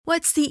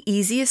What's the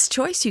easiest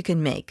choice you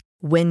can make?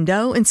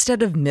 Window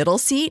instead of middle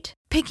seat?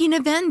 Picking a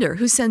vendor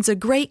who sends a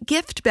great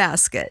gift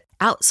basket?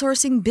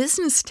 Outsourcing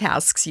business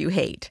tasks you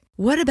hate?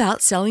 What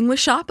about selling with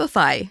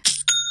Shopify?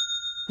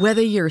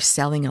 Whether you're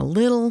selling a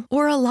little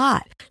or a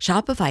lot,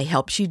 Shopify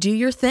helps you do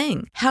your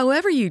thing,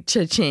 however you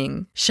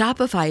cha-ching.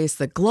 Shopify is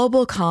the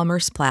global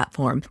commerce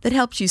platform that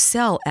helps you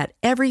sell at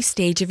every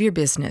stage of your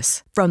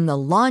business. From the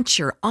launch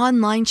your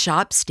online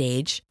shop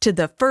stage to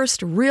the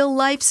first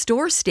real-life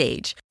store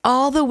stage,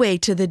 all the way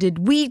to the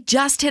did we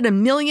just hit a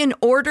million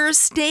orders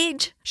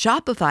stage.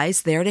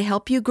 Shopify's there to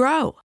help you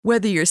grow.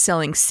 Whether you're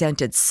selling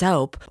scented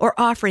soap or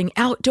offering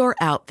outdoor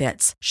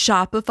outfits,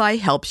 Shopify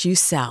helps you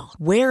sell.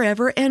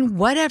 Wherever and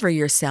whatever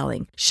you're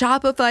selling,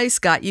 Shopify's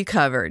got you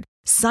covered.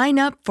 Sign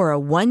up for a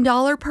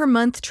 $1 per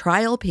month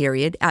trial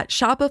period at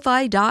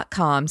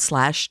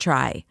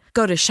shopify.com/try.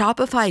 Go to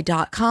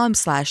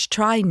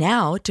shopify.com/try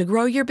now to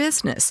grow your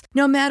business,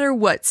 no matter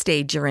what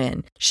stage you're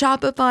in.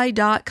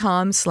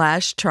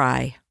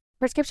 Shopify.com/try.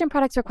 Prescription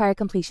products require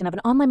completion of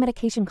an online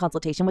medication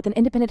consultation with an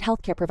independent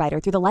healthcare provider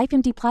through the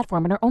LifeMD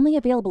platform and are only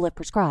available if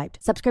prescribed.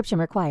 Subscription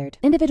required.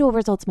 Individual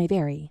results may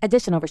vary.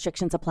 Additional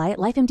restrictions apply at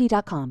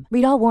lifemd.com.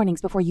 Read all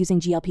warnings before using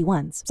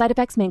GLP-1s. Side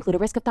effects may include a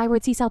risk of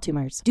thyroid C-cell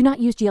tumors. Do not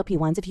use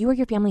GLP-1s if you or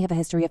your family have a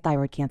history of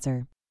thyroid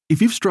cancer. If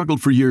you've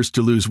struggled for years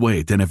to lose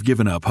weight and have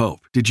given up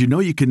hope, did you know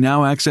you can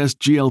now access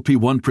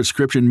GLP-1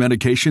 prescription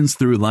medications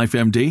through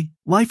LifeMD?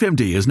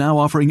 LifeMD is now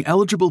offering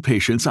eligible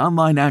patients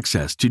online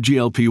access to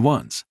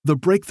GLP-1s, the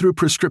breakthrough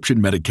prescription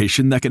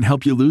medication that can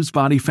help you lose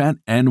body fat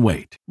and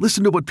weight.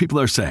 Listen to what people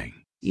are saying.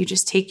 You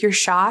just take your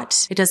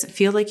shot. It doesn't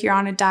feel like you're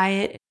on a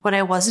diet. What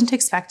I wasn't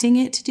expecting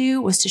it to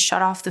do was to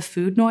shut off the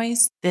food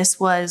noise. This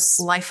was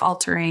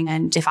life-altering,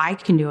 and if I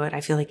can do it, I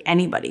feel like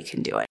anybody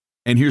can do it.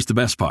 And here's the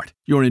best part.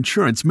 Your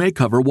insurance may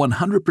cover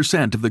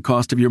 100% of the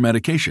cost of your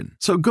medication.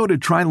 So go to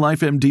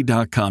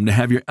TryLifeMD.com to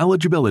have your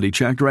eligibility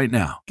checked right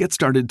now. Get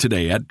started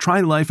today at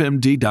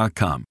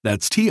TryLifeMD.com.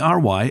 That's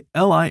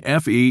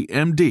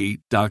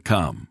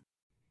TryLifeMD.com.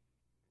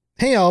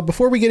 Hey all,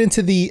 before we get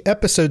into the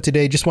episode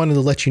today, just wanted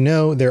to let you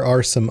know there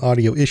are some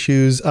audio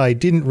issues. I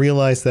didn't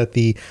realize that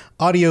the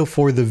audio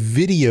for the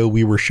video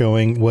we were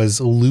showing was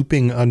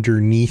looping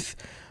underneath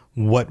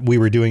what we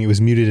were doing. It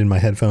was muted in my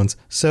headphones.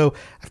 So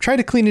I've tried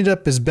to clean it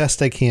up as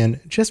best I can.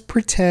 Just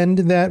pretend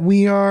that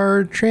we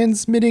are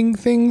transmitting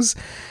things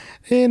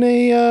in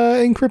a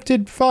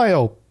encrypted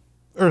file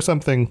or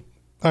something.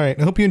 All right.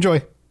 I hope you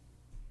enjoy.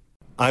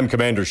 I'm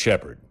Commander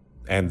Shepard,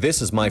 and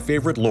this is my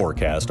favorite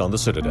lorecast on the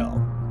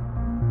Citadel.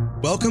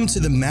 Welcome to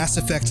the Mass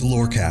Effect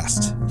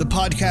Lorecast, the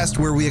podcast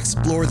where we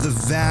explore the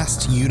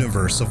vast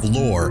universe of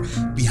lore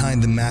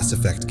behind the Mass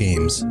Effect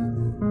games.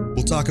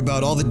 We'll talk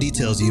about all the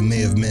details you may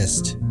have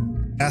missed,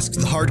 ask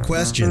the hard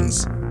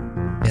questions,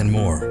 and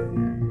more.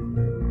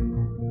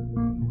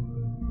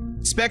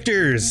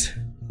 Spectres,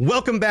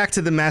 welcome back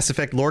to the Mass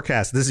Effect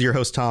Lorecast. This is your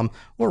host, Tom,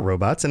 or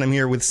Robots, and I'm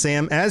here with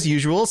Sam as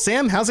usual.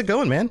 Sam, how's it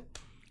going, man?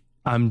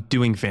 I'm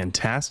doing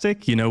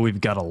fantastic. You know,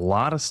 we've got a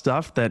lot of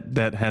stuff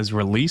that has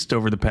released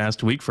over the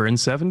past week for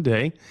N7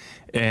 Day,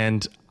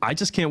 and I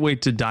just can't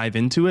wait to dive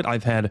into it.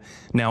 I've had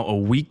now a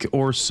week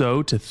or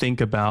so to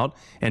think about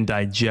and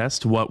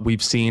digest what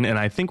we've seen, and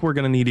I think we're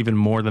going to need even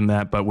more than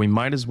that, but we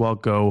might as well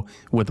go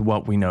with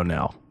what we know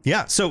now.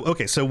 Yeah, so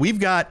we've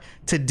got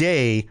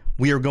today,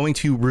 we are going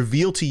to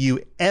reveal to you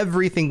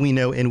everything we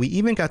know, and we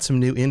even got some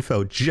new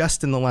info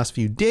just in the last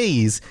few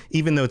days,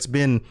 even though it's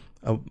been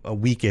a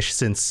weekish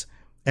since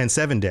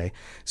N7 Day.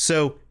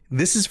 So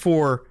this is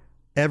for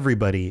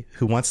everybody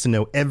who wants to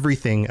know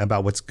everything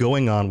about what's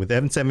going on with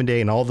N7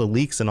 Day and all the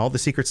leaks and all the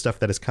secret stuff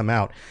that has come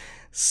out.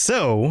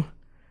 So,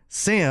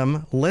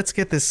 Sam, let's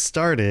get this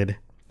started.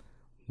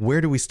 Where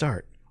do we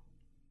start?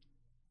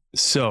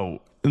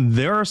 So,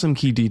 there are some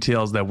key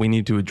details that we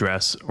need to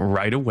address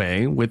right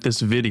away with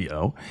this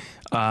video.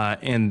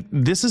 And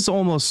this is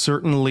almost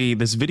certainly,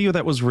 this video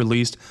that was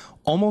released,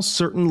 almost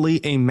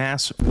certainly a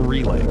mass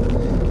relay.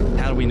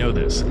 How do we know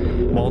this?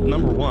 Well,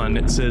 number one,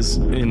 it says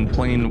in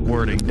plain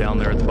wording down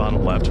there at the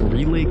bottom left,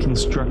 relay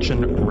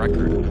construction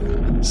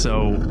record.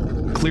 So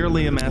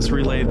clearly a mass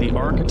relay. The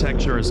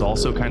architecture is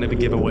also kind of a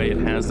giveaway. It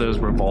has those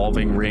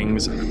revolving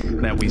rings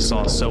that we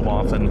saw so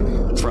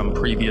often from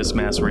previous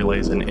mass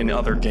relays in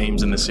other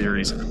games in the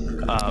series.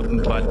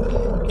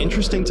 But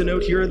interesting to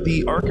note here,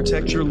 the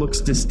architecture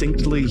looks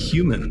distinctly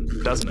human,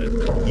 doesn't it?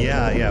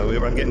 Yeah.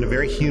 I'm getting a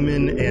very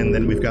human, and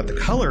then we've got the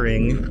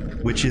coloring,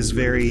 which is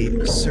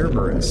very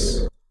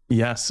Cerberus.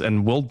 Yes,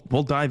 and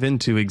we'll dive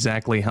into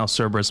exactly how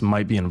Cerberus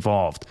might be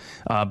involved.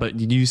 But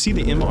you see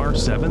the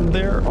MR7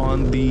 there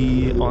on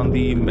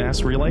the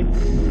mass relay?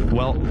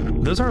 Well,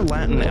 those are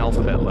Latin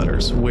alphabet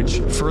letters, which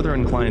further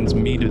inclines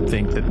me to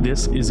think that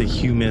this is a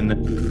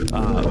human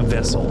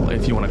vessel,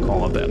 if you want to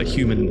call it that, a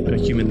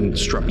human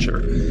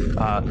structure.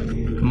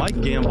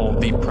 Mike Gamble,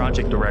 the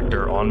project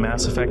director on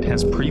Mass Effect,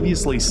 has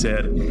previously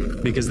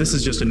said, because this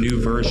is just a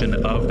new version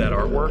of that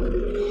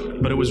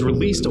artwork, but it was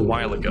released a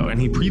while ago,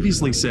 and he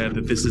previously said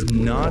that this is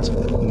not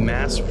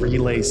Mass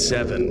Relay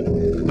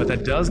 7, but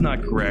that does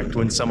not correct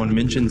when someone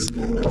mentions,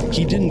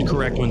 he didn't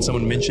correct when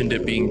someone mentioned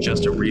it being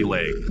just a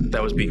relay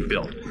that was being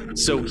built.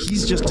 So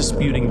he's just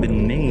disputing the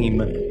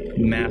name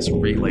Mass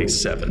Relay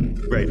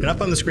 7. Right, and up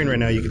on the screen right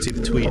now you can see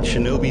the tweet.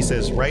 Shinobi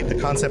says, right, the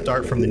concept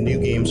art from the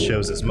new games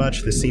shows as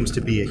much. This seems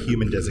to be a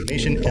human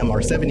designation.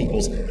 MR7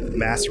 equals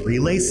Mass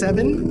Relay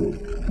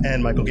 7.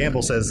 And Michael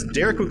Gamble says,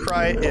 Derek would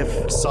cry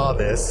if saw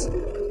this.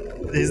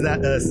 Is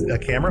that a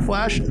camera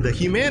flash? The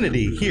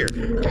humanity. Here,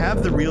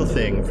 have the real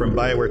thing from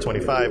BioWare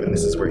 25, and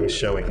this is where he's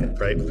showing it,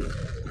 right?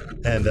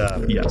 And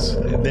yes.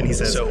 Then he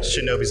says,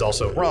 Shinobi's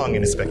also wrong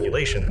in his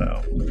speculation,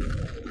 though.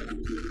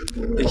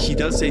 He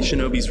does say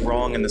Shinobi's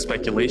wrong in the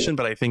speculation,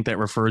 but I think that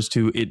refers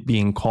to it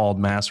being called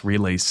Mass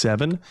Relay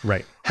 7.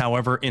 Right.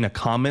 However, in a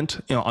comment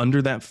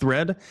under that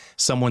thread,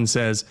 someone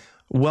says,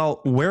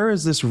 well, where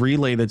is this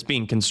relay that's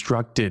being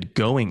constructed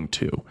going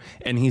to?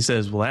 And he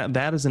says, well,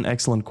 that is an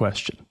excellent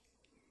question.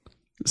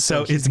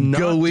 So it's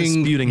not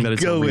disputing that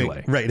it's a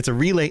relay. Right. It's a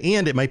relay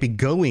and it might be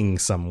going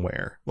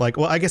somewhere. Like,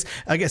 well, I guess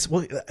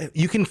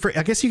you can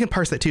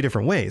parse that two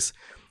different ways.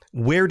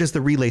 Where does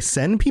the relay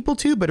send people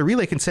to? But a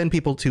relay can send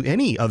people to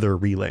any other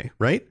relay,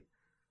 right?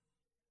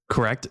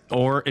 Correct.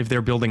 Or if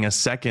they're building a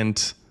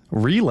second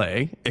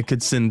relay, it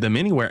could send them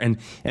anywhere.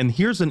 And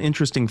here's an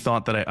interesting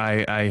thought that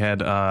I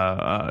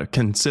had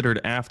considered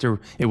after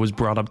it was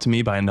brought up to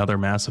me by another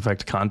Mass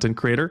Effect content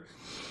creator.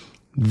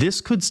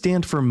 This could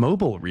stand for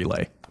mobile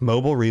relay.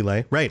 Mobile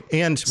relay, right.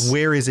 And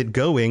where is it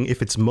going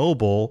if it's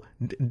mobile,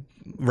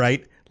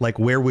 right? Like,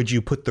 where would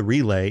you put the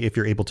relay if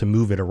you're able to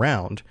move it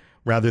around,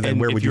 rather than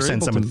where would you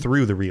send someone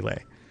through the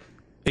relay?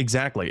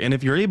 Exactly. And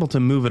if you're able to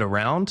move it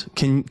around,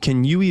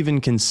 can you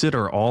even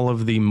consider all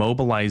of the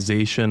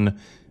mobilization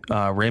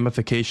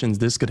ramifications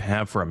this could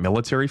have for a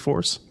military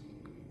force?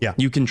 Yeah.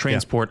 You can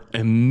transport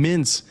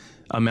immense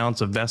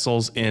amounts of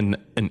vessels in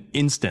an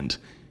instant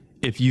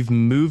if you've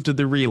moved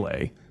the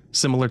relay,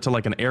 similar to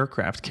like an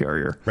aircraft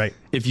carrier. Right.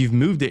 If you've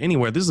moved it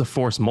anywhere, this is a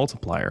force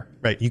multiplier.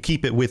 Right. You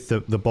keep it with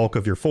the bulk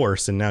of your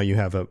force, and now you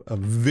have a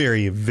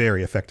very,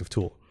 very effective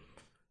tool.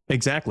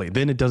 Exactly.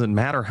 Then it doesn't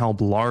matter how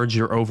large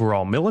your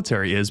overall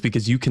military is,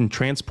 because you can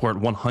transport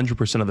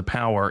 100% of the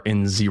power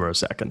in 0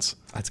 seconds.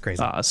 That's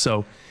crazy.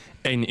 So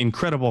an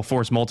incredible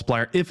force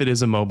multiplier if it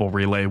is a mobile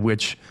relay,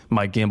 which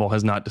Mike Gamble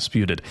has not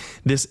disputed.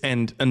 This,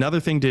 and another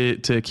thing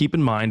to keep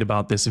in mind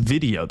about this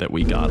video that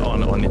we got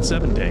on its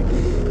 7 day,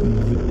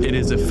 it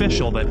is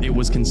official that it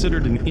was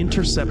considered an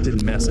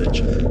intercepted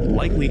message,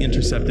 likely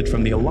intercepted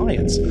from the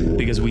Alliance,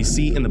 because we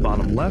see in the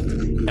bottom left,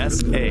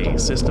 SA,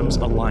 Systems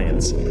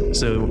Alliance.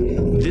 So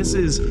this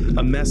is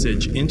a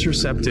message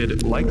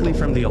intercepted likely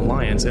from the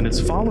Alliance, and it's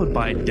followed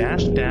by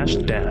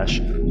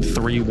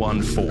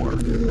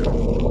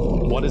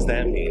 --314. What does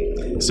that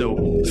mean? So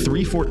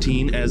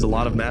 314, as a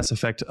lot of Mass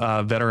Effect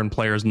veteran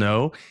players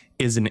know,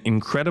 is an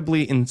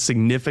incredibly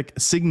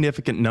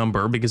significant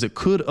number, because it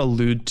could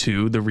allude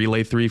to the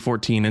Relay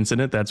 314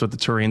 incident. That's what the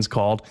Turians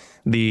called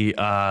the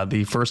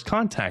First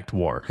Contact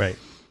War. Right.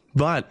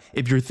 But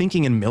if you're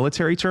thinking in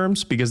military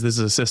terms, because this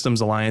is a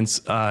Systems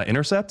Alliance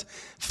intercept,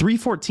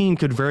 314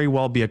 could very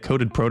well be a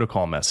coded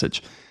protocol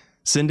message,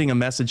 sending a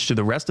message to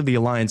the rest of the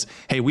Alliance,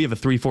 hey, we have a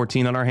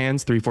 314 on our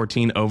hands,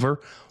 314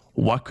 over.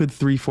 What could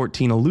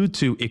 314 allude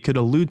to? It could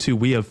allude to,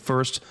 we have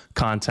First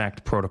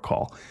Contact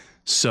Protocol.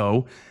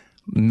 So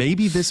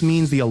maybe this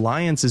means the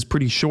Alliance is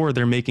pretty sure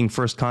they're making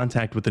first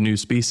contact with the new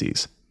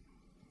species.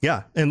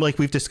 Yeah. And like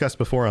we've discussed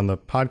before on the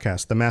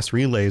podcast, the mass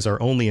relays are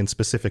only in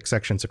specific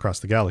sections across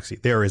the galaxy.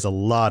 There is a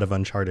lot of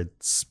uncharted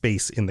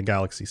space in the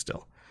galaxy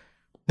still.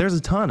 There's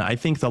a ton. I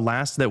think the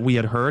last that we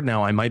had heard,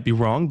 now I might be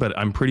wrong, but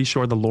I'm pretty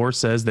sure the lore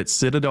says that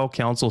Citadel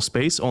Council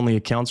space only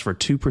accounts for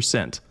 2%.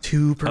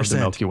 2% of the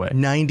Milky Way.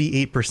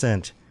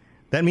 98%.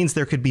 That means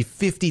there could be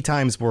 50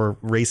 times more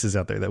races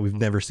out there that we've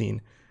never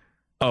seen.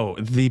 Oh,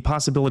 the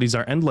possibilities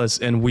are endless,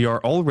 and we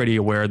are already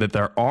aware that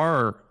there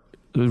are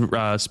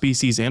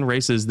species and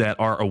races that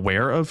are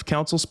aware of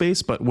Council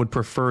space but would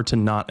prefer to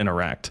not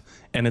interact.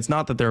 And it's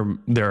not that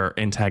they're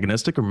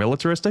antagonistic or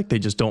militaristic, they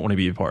just don't want to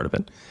be a part of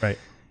it. Right.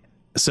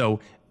 So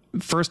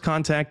first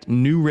contact,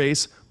 new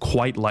race,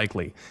 quite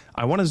likely.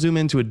 I want to zoom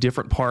into a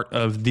different part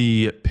of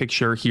the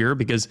picture here,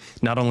 because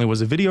not only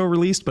was a video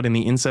released, but in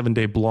the N7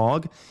 Day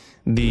blog,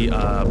 the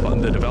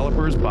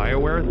developers,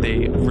 BioWare,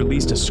 they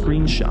released a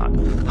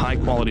screenshot, high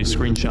quality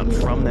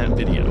screenshot from that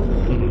video.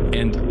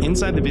 And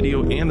inside the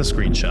video and the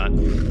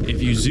screenshot,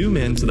 if you zoom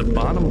in to the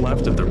bottom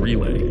left of the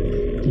relay,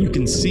 you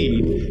can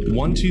see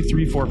 1, 2,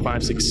 3, 4,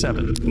 5, 6,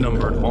 7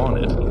 numbered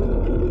on it.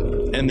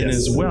 And then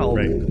as well,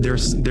 there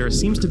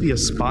seems to be a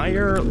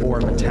spire or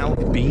a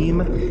metallic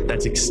beam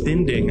that's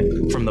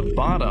extending from the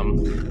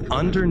bottom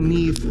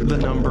underneath the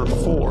number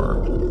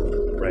 4.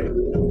 Right.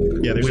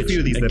 Yeah, there's a few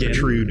of these that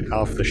protrude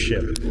off the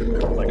ship,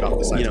 like off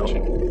the side of the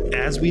ship.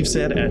 As we've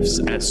said,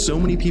 as so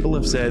many people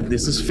have said,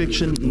 this is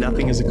fiction,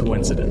 nothing is a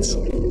coincidence.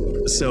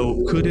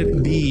 So could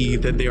it be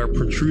that they are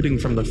protruding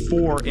from the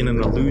 4 in an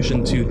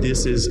allusion to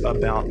this is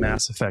about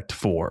Mass Effect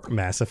 4?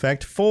 Mass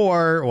Effect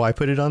 4. Why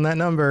put it on that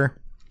number?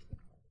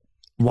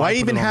 Why put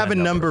even it on have that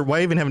a number?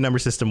 Why even have a number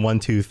system 1,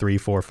 2, 3,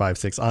 4, 5,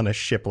 6 on a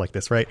ship like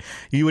this, right?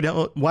 You would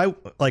why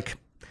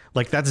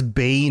like that's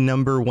bay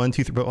number 1,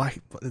 2, 3. But why?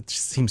 It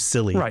just seems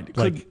silly, Right.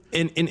 Like,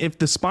 and if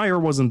the spire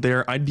wasn't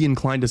there, I'd be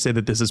inclined to say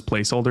that this is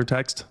placeholder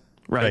text.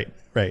 Right.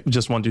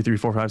 Just 1, 2, 3,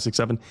 4, 5, 6,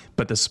 7.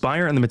 But the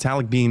spire and the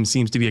metallic beam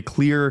seems to be a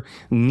clear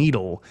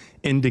needle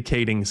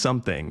indicating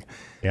something.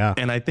 Yeah.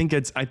 And I think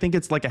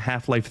it's like a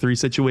Half-Life 3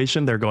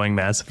 situation. They're going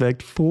Mass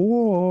Effect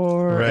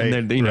 4. Right,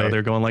 And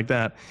they're going like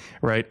that.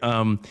 Right.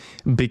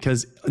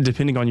 Because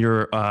depending on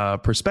your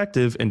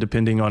perspective and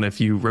depending on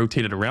if you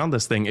rotate it around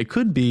this thing, it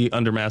could be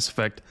under Mass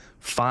Effect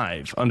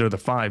 5, under the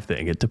 5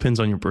 thing. It depends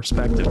on your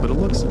perspective, but it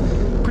looks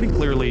pretty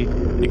clearly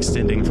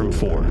extending from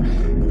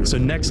 4. So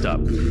next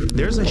up,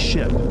 there's a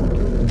ship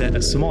that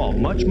a small,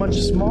 much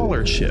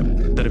smaller ship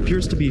that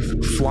appears to be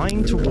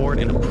flying toward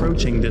and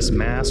approaching this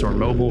mass or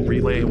mobile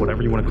relay,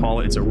 whatever you want to call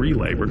it. It's a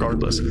relay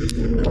regardless,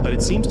 but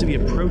it seems to be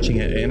approaching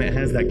it, and it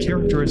has that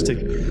characteristic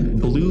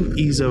blue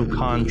EZO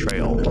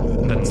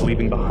contrail that it's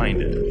leaving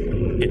behind it.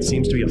 It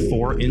seems to be a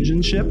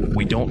 4-engine ship.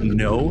 We don't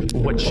know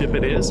what ship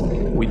it is.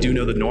 We do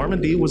know the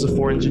Normandy was a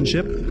 4-engine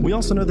ship. We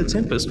also know the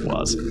Tempest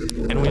was.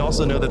 And we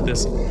also know that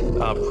this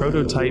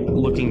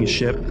prototype-looking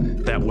ship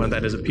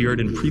that has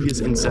appeared in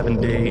previous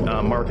N7-day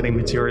marketing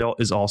material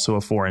is also a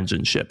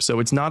 4-engine ship.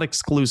 So it's not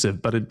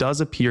exclusive, but it does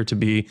appear to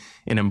be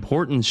an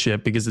important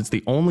ship because it's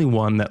the only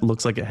one that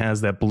looks like it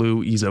has that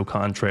blue EZO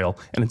contrail,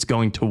 and it's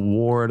going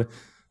toward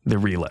the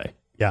relay.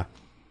 Yeah.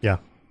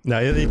 No,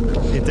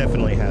 it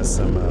definitely has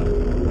some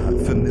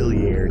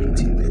familiarity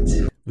to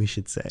it, we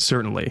should say.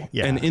 Certainly.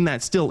 Yeah. And in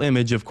that still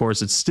image, of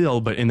course, it's still,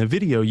 but in the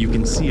video, you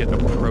can see it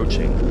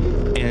approaching.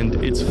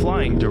 And it's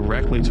flying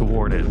directly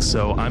toward it.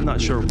 So I'm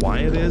not sure why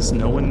it is.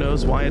 No one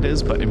knows why it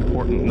is, but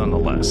important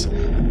nonetheless.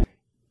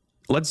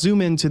 Let's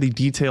zoom into the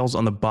details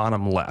on the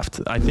bottom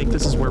left. I think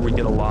this is where we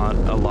get a lot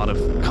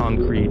of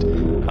concrete,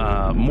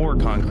 more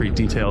concrete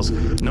details.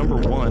 Number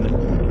one,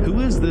 who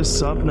is this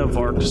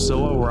Subnavark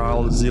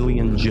Soaral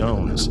Zillion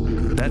Jones?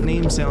 That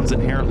name sounds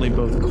inherently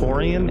both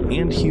Quarian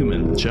and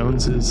human.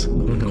 Jones is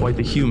quite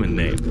the human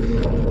name.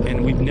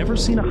 And we've never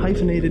seen a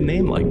hyphenated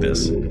name like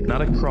this,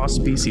 not a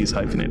cross-species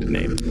hyphenated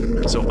name.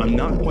 So I'm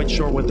not quite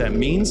sure what that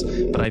means,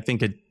 but I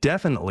think it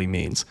definitely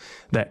means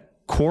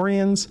that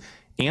Quarians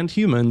and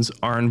humans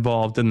are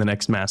involved in the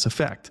next Mass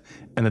Effect,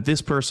 and that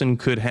this person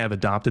could have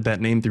adopted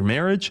that name through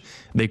marriage.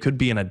 They could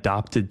be an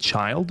adopted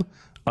child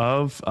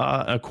of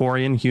a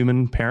Quarian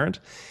human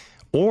parent,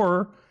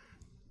 or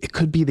it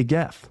could be the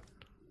Geth.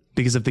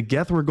 Because if the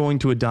Geth were going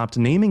to adopt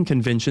naming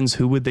conventions,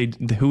 who would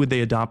they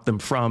adopt them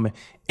from?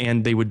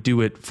 And they would do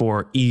it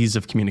for ease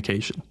of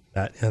communication.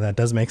 That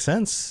does make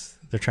sense.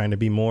 They're trying to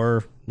be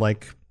more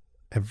like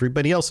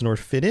everybody else in order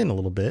to fit in a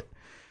little bit.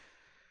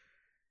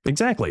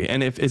 Exactly.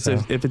 And if it's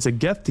a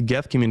Geth to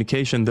Geth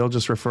communication, they'll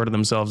just refer to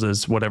themselves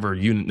as whatever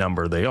unit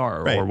number they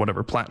are, right, or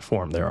whatever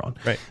platform they're on.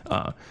 Right.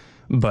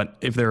 But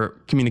if they're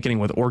communicating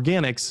with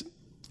organics,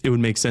 it would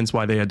make sense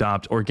why they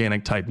adopt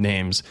organic type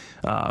names,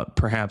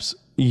 perhaps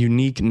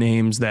unique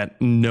names that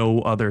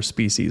no other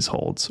species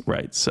holds.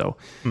 Right. So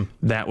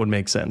that would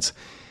make sense.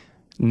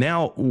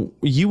 Now,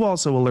 you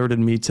also alerted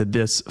me to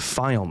this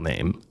file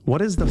name.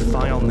 What is the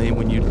file name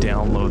when you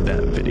download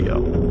that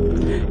video?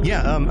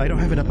 Yeah, I don't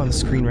have it up on the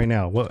screen right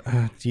now. What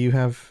do you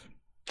have?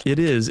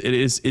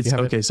 It's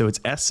okay. So it's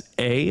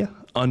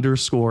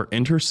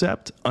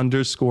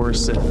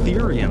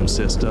SA_intercept_Cytherium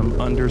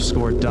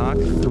system_doc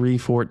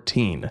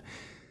 314. Right.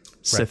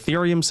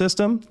 Cytherium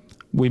system.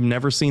 We've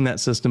never seen that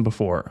system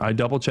before. I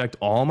double checked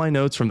all my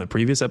notes from the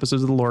previous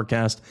episodes of the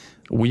Lorecast.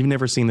 We've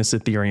never seen the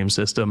Cytherium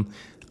system.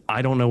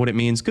 I don't know what it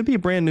means. Could be a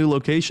brand new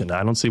location.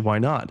 I don't see why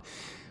not.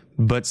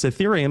 But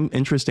Cytherium,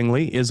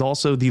 interestingly, is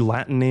also the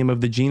Latin name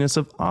of the genus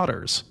of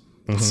otters.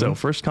 Mm-hmm. So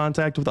first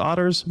contact with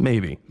otters,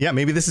 maybe. Yeah,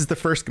 maybe this is the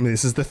first.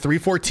 This is the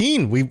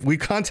 314. We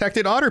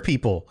contacted otter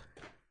people.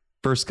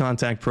 First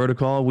contact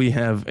protocol. We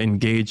have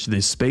engaged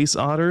the space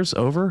otters.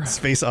 Over.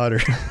 Space otter.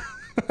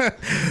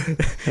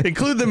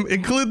 include them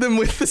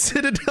with the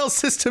Citadel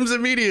systems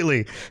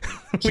immediately.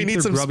 We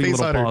need some grubby space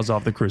little otter paws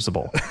off the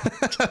Crucible.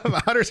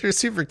 Otters are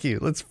super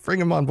cute. Let's bring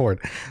them on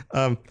board.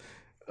 All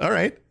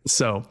right.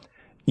 So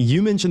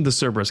you mentioned the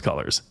Cerberus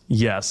colors.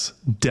 Yes,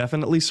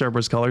 definitely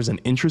Cerberus colors. And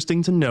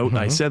interesting to note,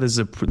 I said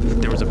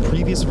there was a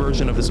previous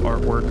version of this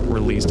artwork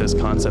released as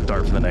concept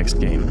art for the next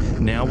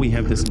game. Now we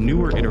have this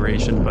newer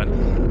iteration, but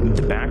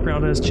the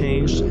background has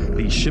changed.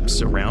 The ships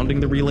surrounding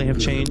the relay have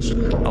changed.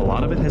 A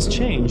lot of it has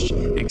changed,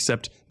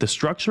 except the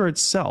structure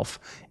itself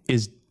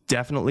is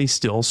definitely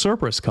still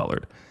Cerberus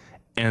colored.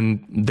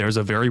 And there's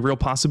a very real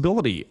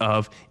possibility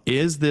of,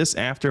 is this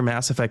after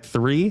Mass Effect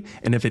 3?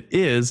 And if it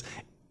is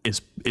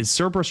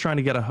Cerberus trying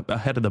to get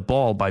ahead of the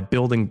ball by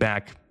building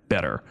back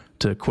better,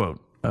 to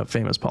quote a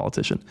famous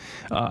politician?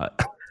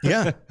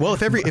 Yeah. Well,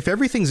 if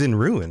everything's in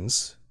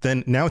ruins,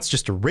 then now it's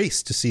just a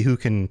race to see who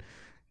can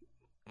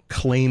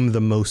claim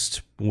the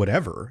most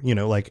whatever,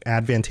 like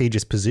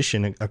advantageous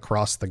position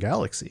across the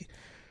galaxy.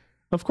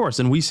 Of course.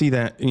 And we see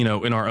that, in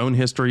our own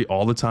history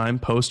all the time.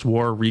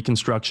 Post-war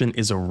reconstruction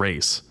is a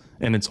race.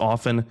 and it's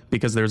often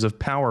because there's a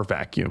power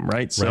vacuum,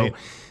 right? So Right.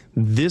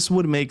 this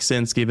would make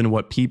sense given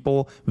what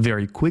people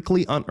very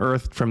quickly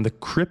unearthed from the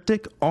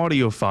cryptic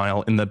audio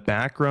file in the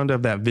background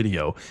of that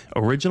video.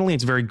 Originally,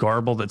 it's very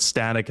garbled, it's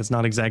static, it's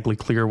not exactly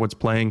clear what's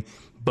playing,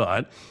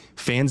 but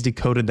fans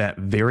decoded that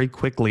very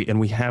quickly, and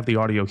we have the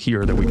audio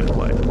here that we can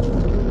play.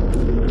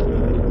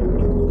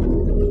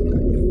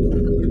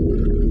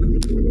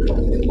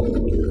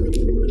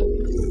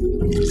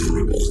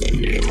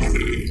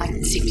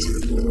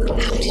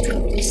 How did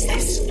we miss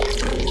this?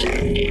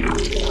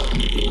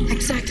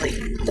 Exactly.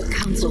 The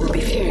council will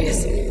be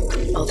furious.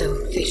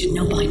 Although they should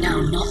know by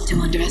now not to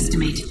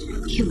underestimate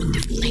human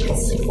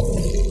defiance.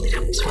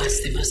 Perhaps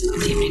was the most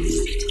daring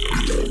feat.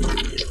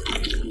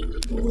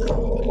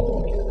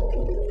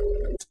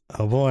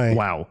 Oh boy.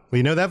 Wow.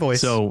 We know that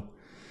voice. So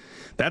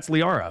that's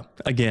Liara.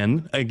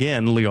 Again,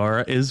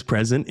 Liara is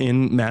present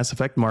in Mass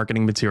Effect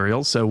marketing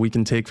materials, so we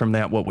can take from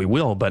that what we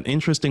will. But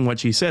interesting what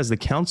she says. The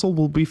council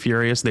will be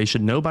furious. They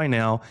should know by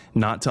now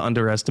not to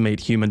underestimate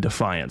human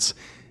defiance.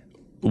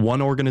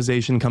 One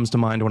organization comes to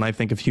mind when I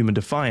think of human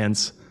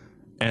defiance,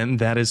 and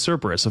that is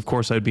Cerberus. Of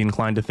course, I'd be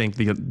inclined to think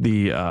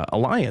the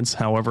Alliance.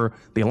 However,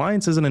 the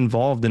Alliance isn't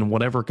involved in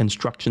whatever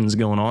construction's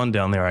going on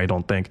down there, I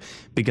don't think,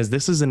 because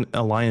this is an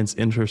Alliance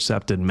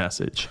intercepted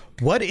message.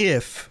 What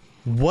if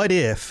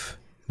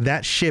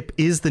that ship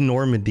is the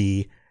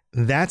Normandy?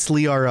 That's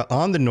Liara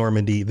on the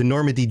Normandy. The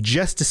Normandy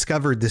just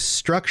discovered this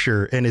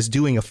structure and is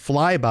doing a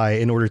flyby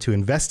in order to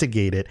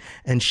investigate it.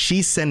 And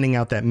she's sending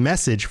out that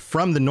message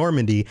from the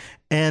Normandy,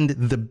 and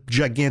the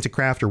Gigantic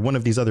Craft or one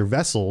of these other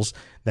vessels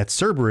that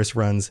Cerberus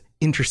runs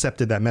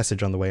intercepted that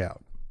message on the way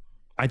out.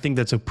 I think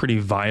that's a pretty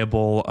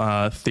viable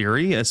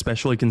theory,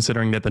 especially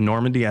considering that the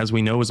Normandy, as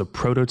we know, is a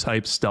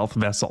prototype stealth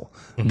vessel.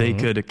 Mm-hmm. They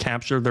could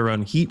capture their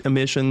own heat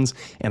emissions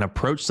and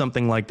approach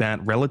something like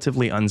that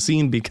relatively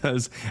unseen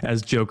because,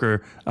 as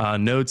Joker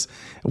notes,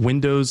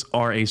 windows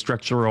are a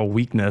structural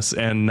weakness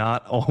and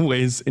not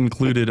always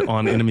included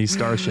on enemy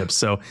starships.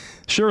 So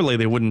surely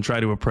they wouldn't try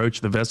to approach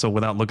the vessel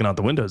without looking out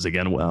the windows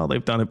again. Well,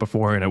 they've done it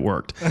before and it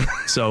worked.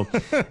 So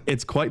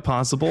it's quite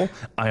possible.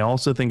 I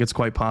also think it's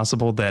quite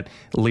possible that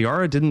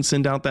Liara didn't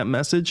send out that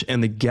message,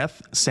 and the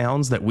Geth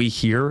sounds that we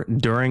hear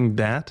during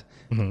that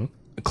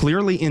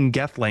clearly in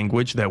Geth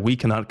language that we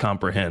cannot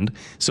comprehend.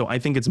 So I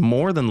think it's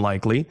more than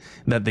likely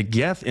that the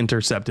Geth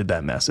intercepted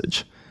that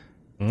message.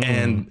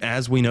 And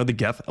as we know, the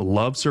Geth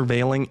love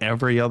surveilling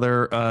every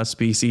other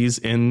species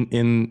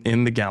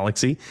in the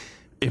galaxy.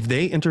 If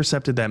they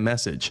intercepted that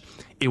message,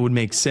 it would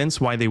make sense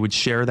why they would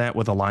share that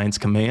with Alliance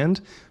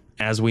Command.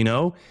 As we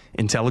know,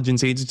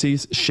 intelligence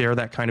agencies share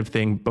that kind of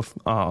thing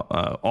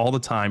all the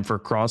time for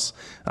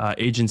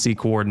cross-agency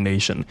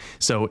coordination.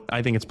 So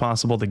I think it's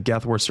possible the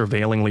Geth were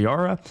surveilling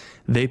Liara.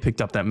 They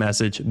picked up that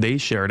message. They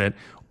shared it.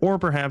 Or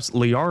perhaps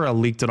Liara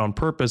leaked it on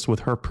purpose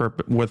with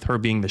her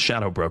being the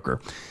shadow broker.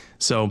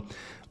 So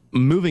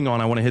moving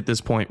on, I want to hit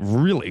this point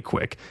really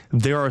quick.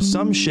 There are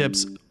some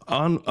ships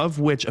of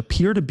which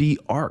appear to be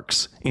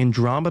arcs,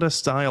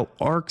 Andromeda-style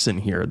arcs in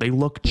here. They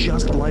look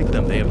just like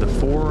them. They have the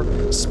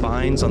 4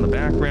 spines on the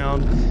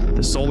background,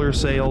 the solar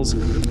sails.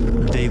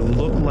 They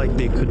look like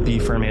they could be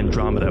from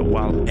Andromeda,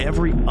 while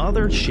every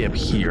other ship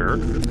here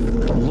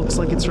looks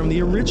like it's from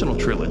the original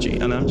trilogy.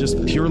 And I'm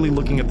just purely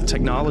looking at the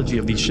technology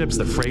of these ships,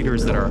 the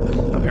freighters that are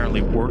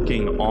apparently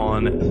working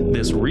on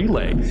this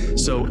relay.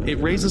 So it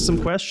raises some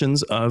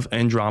questions of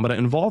Andromeda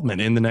involvement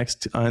in the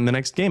next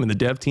game. And the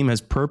dev team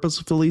has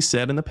purposefully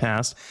said in the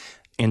past,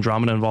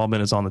 Andromeda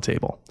involvement is on the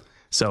table.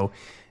 So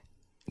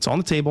it's on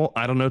the table.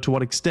 I don't know to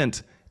what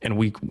extent,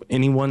 and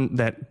anyone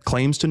that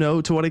claims to know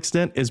to what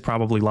extent is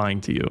probably lying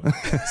to you.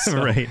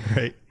 So, Right.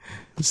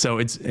 So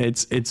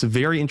it's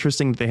very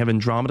interesting that they have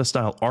Andromeda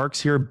style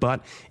arcs here,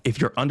 but if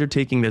you're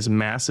undertaking this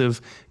massive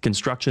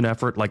construction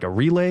effort like a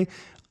relay,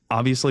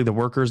 obviously the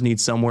workers need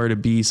somewhere to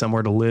be,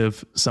 somewhere to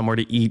live, somewhere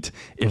to eat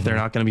if they're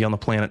not going to be on the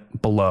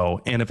planet below.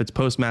 And if it's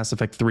post Mass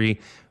Effect 3,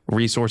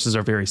 resources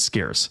are very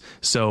scarce.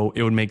 So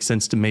it would make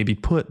sense to maybe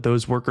put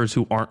those workers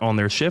who aren't on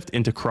their shift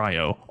into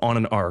cryo on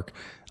an arc,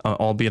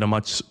 albeit a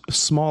much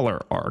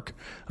smaller arc,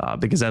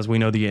 because as we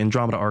know, the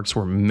Andromeda arcs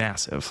were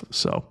massive.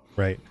 So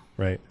Right.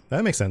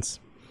 That makes sense.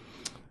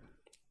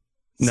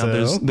 Now,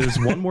 there's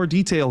one more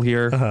detail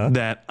here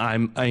that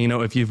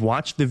if you've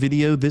watched the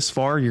video this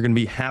far, you're going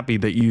to be happy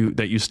that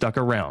you stuck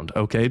around,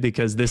 okay?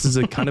 Because this is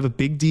a kind of a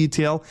big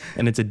detail,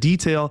 and it's a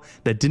detail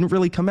that didn't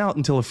really come out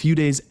until a few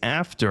days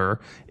after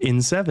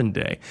In7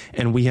 Day.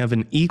 And we have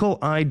an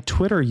eagle-eyed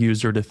Twitter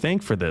user to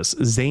thank for this,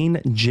 Zane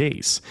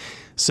Jace.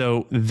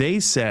 So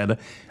they said,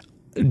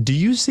 "Do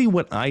you see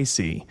what I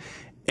see?"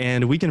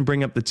 And we can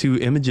bring up the 2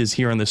 images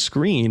here on the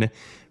screen.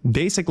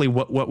 Basically,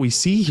 what we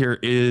see here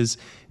is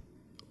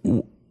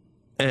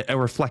a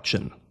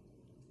reflection.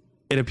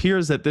 It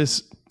appears that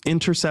this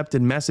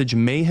intercepted message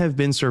may have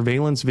been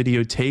surveillance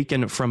video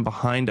taken from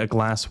behind a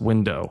glass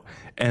window,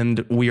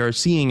 and we are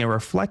seeing a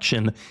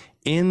reflection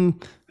in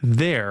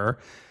there.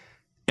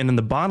 And in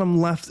the bottom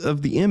left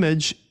of the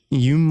image,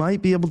 you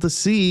might be able to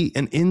see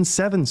an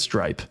N7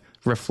 stripe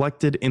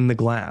reflected in the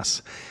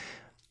glass.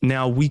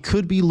 Now, we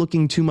could be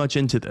looking too much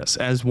into this.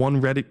 As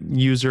one Reddit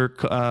user,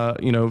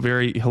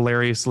 very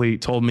hilariously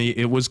told me,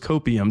 it was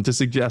copium to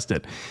suggest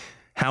it.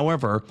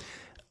 However,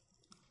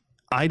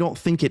 I don't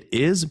think it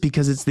is,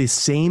 because it's the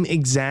same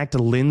exact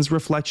lens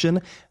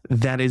reflection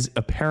that is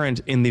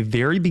apparent in the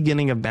very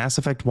beginning of Mass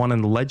Effect 1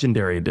 in the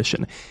Legendary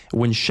Edition.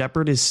 When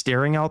Shepard is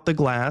staring out the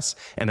glass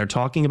and they're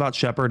talking about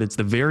Shepard, it's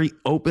the very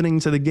opening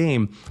to the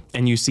game,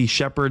 and you see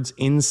Shepard's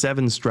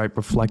N7 stripe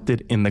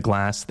reflected in the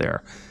glass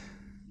there.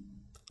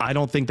 I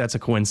don't think that's a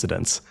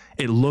coincidence.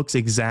 It looks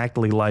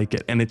exactly like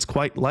it, and it's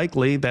quite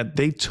likely that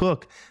they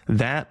took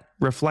that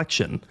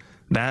reflection,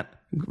 that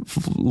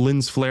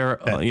lens flare,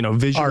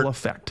 visual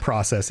effect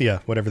process,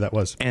 whatever that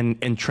was,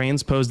 and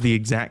transposed the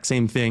exact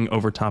same thing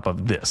over top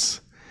of this.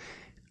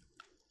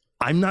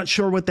 I'm not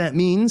sure what that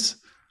means,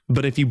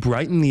 but if you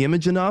brighten the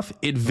image enough,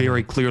 it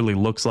very clearly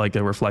looks like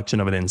a reflection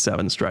of an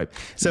N7 stripe.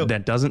 So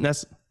that doesn't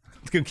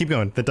keep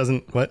going. That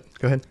doesn't what?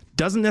 Go ahead.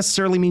 Doesn't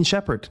necessarily mean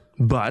Shepard,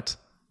 but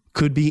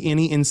could be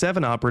any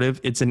N7 operative.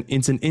 It's an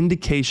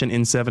indication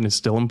N7 is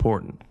still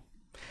important.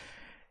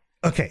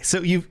 Okay,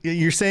 so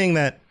you're saying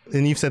that,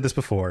 and you've said this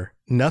before,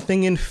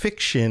 nothing in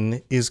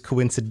fiction is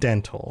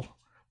coincidental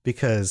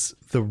because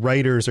the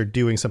writers are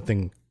doing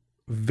something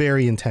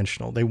very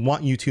intentional. They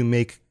want you to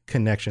make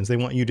connections. They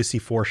want you to see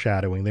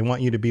foreshadowing. They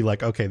want you to be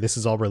like, okay, this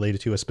is all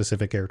related to a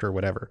specific character or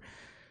whatever.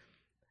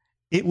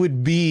 It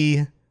would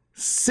be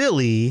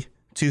silly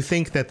to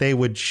think that they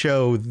would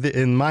show,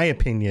 in my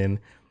opinion,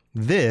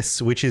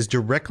 this, which is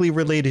directly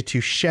related to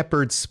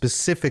Shepard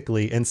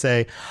specifically, and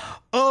say,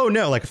 oh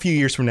no, like a few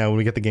years from now when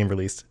we get the game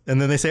released,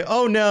 and then they say,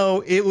 oh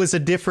no, it was a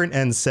different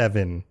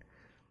N7.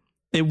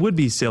 It would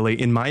be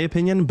silly, in my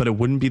opinion, but it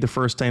wouldn't be the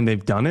first time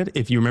they've done it.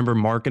 If you remember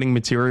marketing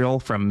material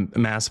from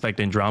Mass Effect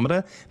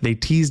Andromeda, they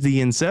teased the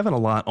N7 a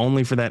lot,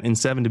 only for that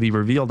N7 to be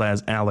revealed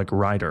as Alec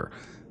Ryder.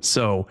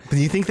 So, do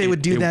you think they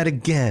would do that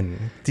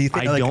again? Do you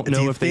think? I don't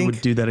know if they would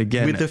do that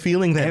again. With the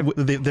feeling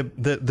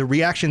that the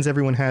reactions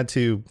everyone had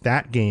to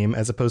that game,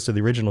 as opposed to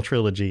the original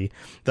trilogy,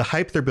 the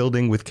hype they're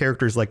building with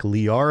characters like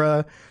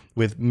Liara,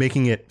 with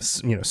making it,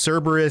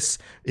 Cerberus,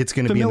 it's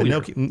going to be in the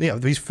Nokia,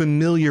 these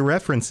familiar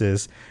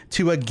references,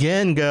 to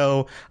again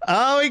go,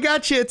 oh, we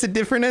got you, it's a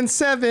different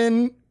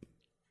N7.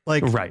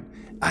 Like, right?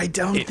 I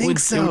don't think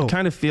so. It would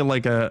kind of feel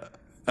like a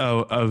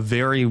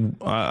very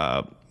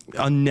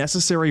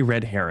unnecessary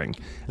red herring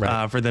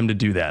for them to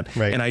do that.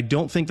 Right. And I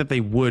don't think that they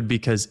would,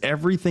 because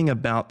everything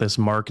about this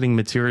marketing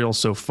material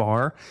so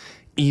far,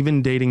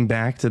 even dating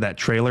back to that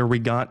trailer we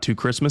got 2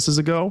 Christmases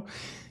ago,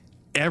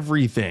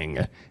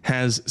 everything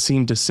has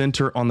seemed to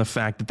center on the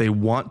fact that they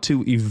want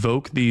to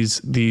evoke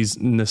these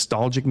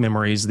nostalgic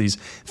memories,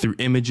 through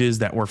images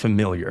that were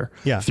familiar,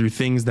 through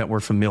things that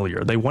were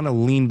familiar. They want to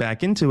lean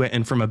back into it,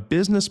 and from a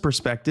business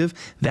perspective,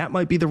 that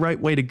might be the right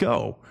way to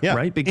go,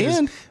 right?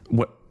 Because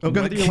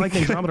whether you like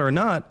Andromeda or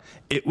not,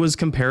 it was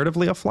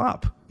comparatively a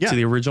flop to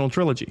the original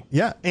trilogy.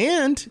 Yeah,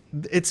 and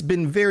it's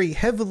been very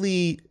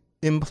heavily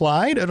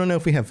implied, I don't know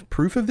if we have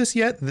proof of this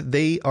yet, that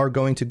they are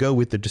going to go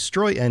with the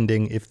destroy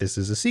ending if this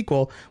is a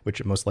sequel, which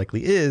it most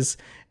likely is,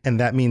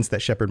 and that means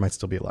that Shepard might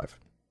still be alive.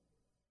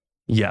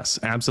 Yes,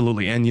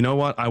 absolutely. And you know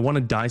what? I want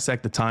to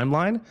dissect the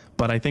timeline,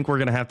 but I think we're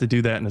going to have to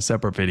do that in a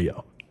separate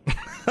video.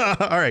 All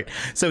right.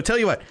 So tell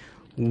you what,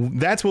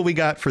 that's what we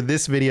got for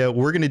this video.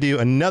 We're going to do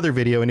another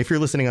video, and if you're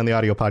listening on the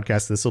audio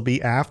podcast, this will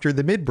be after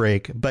the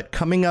mid-break, but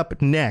coming up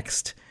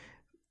next,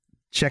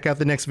 check out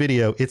the next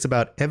video. It's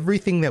about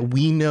everything that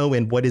we know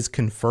and what is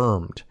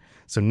confirmed.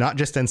 So not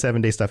just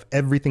N7 Day stuff,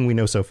 everything we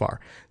know so far.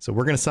 So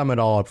we're going to sum it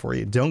all up for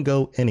you. Don't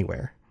go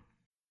anywhere.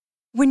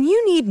 When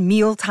you need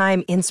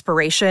mealtime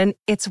inspiration,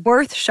 it's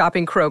worth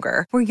shopping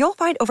Kroger, where you'll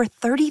find over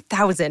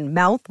 30,000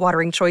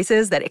 mouth-watering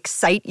choices that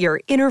excite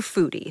your inner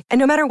foodie. And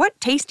no matter what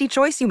tasty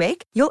choice you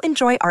make, you'll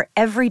enjoy our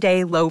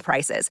everyday low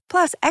prices,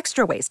 plus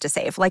extra ways to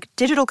save, like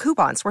digital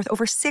coupons worth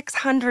over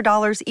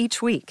 $600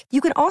 each week. You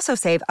can also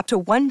save up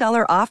to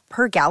 $1 off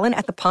per gallon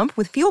at the pump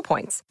with fuel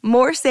points.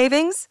 More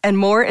savings and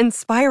more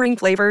inspiring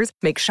flavors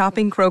make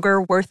shopping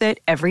Kroger worth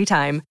it every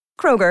time.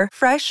 Kroger,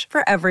 fresh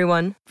for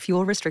everyone.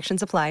 Fuel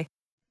restrictions apply.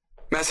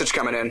 Message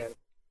coming in.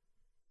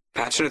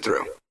 Patching it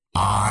through.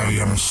 I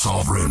am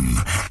sovereign,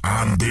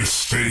 and this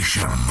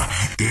station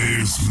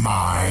is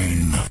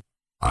mine.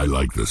 I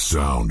like the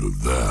sound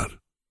of that.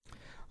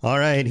 All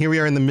right, here we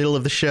are in the middle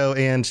of the show,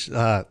 and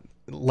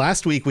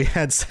last week we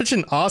had such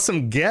an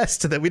awesome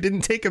guest that we didn't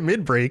take a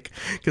mid-break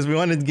because we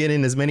wanted to get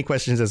in as many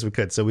questions as we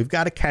could. So we've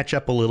got to catch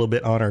up a little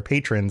bit on our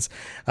patrons.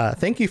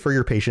 Thank you for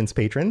your patience,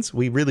 patrons.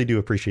 We really do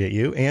appreciate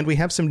you. And we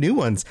have some new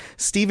ones.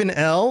 Stephen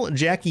L.,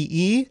 Jackie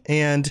E.,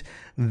 and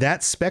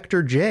That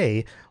Spectre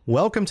J.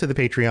 Welcome to the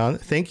Patreon.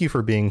 Thank you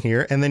for being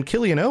here. And then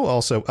Killian O.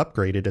 also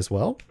upgraded as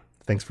well.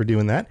 Thanks for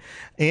doing that.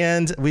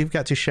 And we've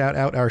got to shout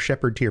out our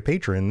Shepard tier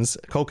patrons.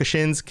 Kolka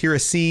Shins, Kira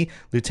C.,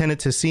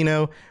 Lieutenant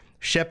Tocino,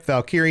 Shep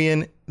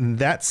Valkyrian,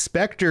 That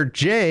Spectre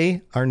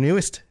J, our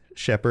newest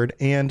Shepard,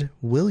 and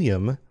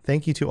William.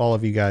 Thank you to all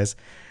of you guys.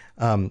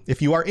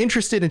 If you are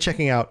interested in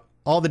checking out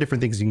all the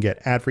different things you can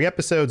get, ad-free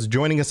episodes,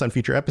 joining us on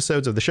future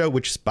episodes of the show,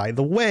 which, by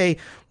the way,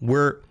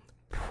 we're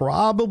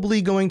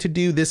probably going to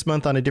do this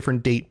month on a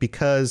different date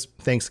because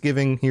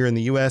Thanksgiving here in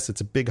the US,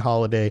 it's a big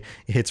holiday.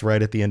 It hits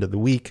right at the end of the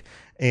week.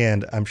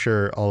 And I'm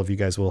sure all of you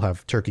guys will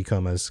have turkey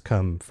comas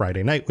come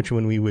Friday night, which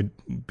when we would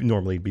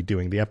normally be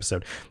doing the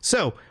episode.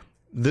 So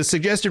the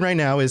suggestion right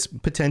now is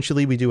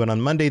potentially we do it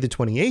on Monday, the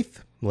 28th.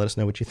 Let us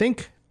know what you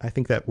think. I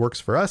think that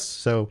works for us.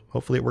 So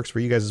hopefully it works for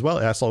you guys as well.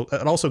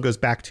 It also goes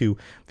back to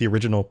the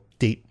original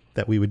date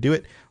that we would do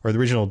it, or the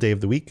original day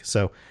of the week.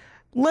 So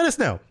let us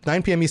know.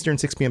 9 p.m. Eastern,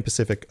 6 p.m.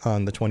 Pacific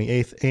on the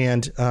 28th.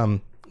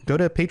 And go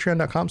to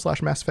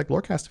patreon.com/Mass Effect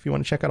Lorecast if you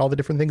want to check out all the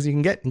different things you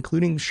can get,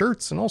 including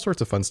shirts and all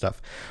sorts of fun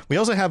stuff. We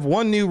also have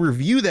one new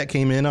review that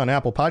came in on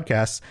Apple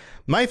Podcasts.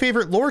 My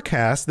favorite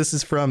Lorecast. This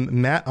is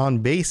from Matt on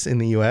Base in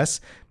the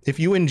US. If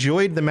you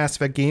enjoyed the Mass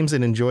Effect games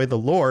and enjoy the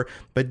lore,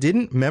 but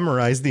didn't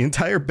memorize the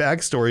entire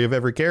backstory of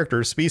every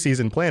character, species,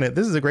 and planet,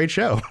 this is a great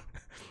show.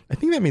 I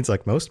think that means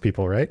like most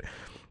people, right?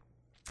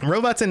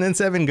 Robots in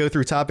N7 go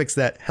through topics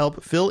that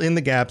help fill in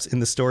the gaps in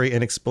the story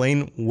and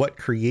explain what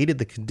created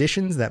the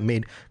conditions that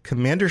made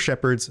Commander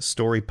Shepard's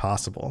story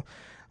possible.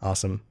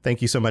 Awesome.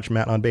 Thank you so much,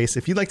 Matt on Base.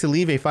 If you'd like to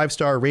leave a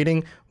 5-star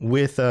rating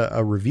with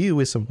a review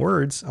with some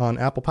words on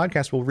Apple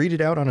Podcasts, we'll read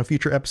it out on a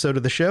future episode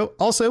of the show.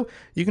 Also,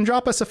 you can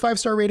drop us a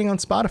 5-star rating on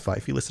Spotify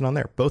if you listen on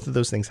there. Both of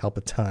those things help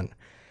a ton.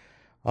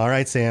 All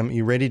right, Sam,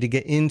 you ready to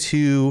get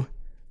into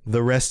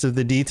the rest of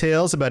the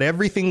details about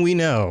everything we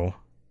know?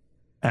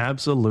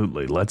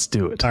 Absolutely. Let's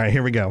do it. All right,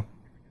 here we go.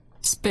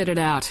 Spit it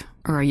out,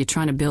 or are you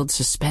trying to build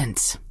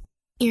suspense?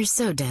 You're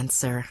so dense,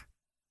 sir.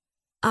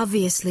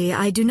 Obviously,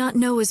 I do not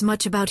know as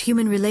much about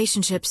human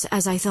relationships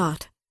as I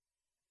thought.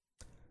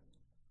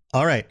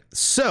 All right,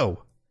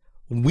 so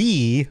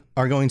we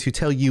are going to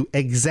tell you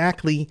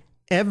exactly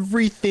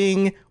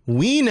everything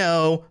we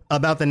know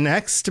about the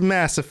next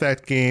Mass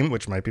Effect game,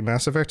 which might be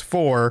Mass Effect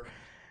 4,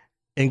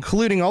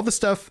 including all the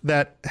stuff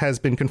that has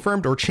been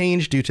confirmed or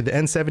changed due to the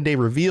N7 day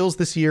reveals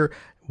this year.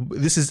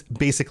 This is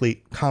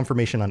basically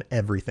confirmation on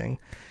everything.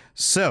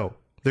 So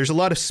there's a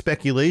lot of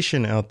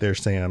speculation out there,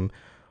 Sam.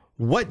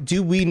 What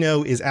do we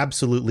know is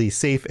absolutely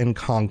safe and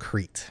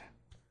concrete?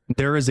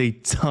 There is a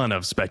ton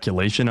of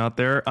speculation out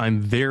there. I'm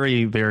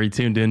very, very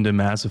tuned into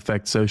Mass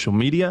Effect social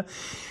media,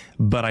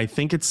 but I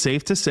think it's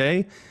safe to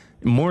say,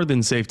 more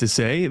than safe to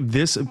say,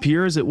 this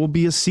appears it will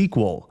be a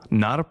sequel,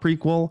 not a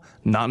prequel,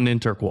 not an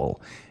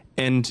interquel.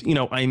 And, you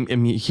know,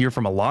 I'm hear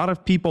from a lot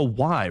of people.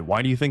 Why?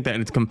 Why do you think that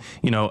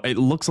it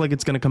looks like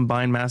it's going to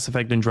combine Mass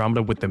Effect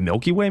Andromeda with the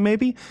Milky Way,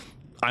 maybe?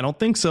 I don't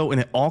think so.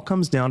 And it all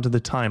comes down to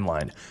the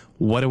timeline.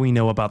 What do we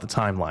know about the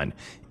timeline?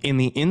 In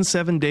the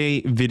N7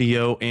 day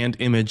video and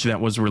image that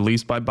was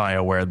released by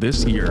BioWare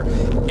this year,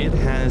 it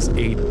has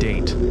a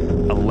date,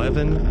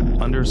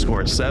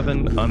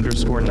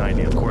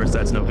 11_7_90. Of course,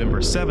 that's November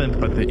 7th,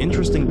 but the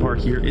interesting part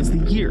here is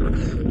the year.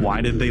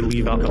 Why did they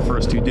leave out the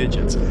first two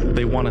digits?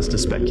 They want us to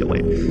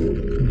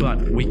speculate.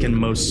 But we can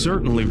most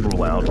certainly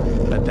rule out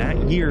that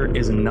that year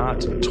is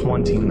not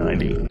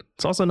 2090.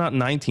 It's also not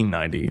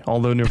 1990,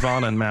 although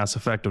Nirvana and Mass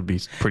Effect would be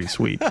pretty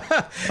sweet.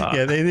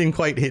 Yeah, they didn't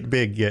quite hit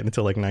big yet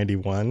until like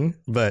 91,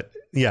 but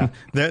yeah,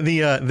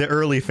 the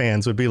early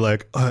fans would be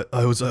like,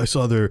 I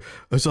saw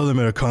them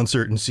at a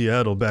concert in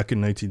Seattle back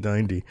in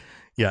 1990.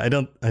 Yeah, I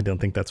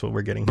don't think that's what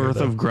we're getting. Birth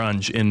here, of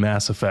grunge in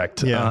Mass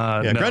Effect.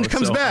 Yeah, no, grunge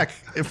comes back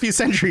a few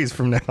centuries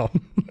from now.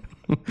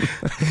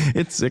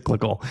 It's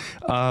cyclical.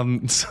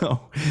 So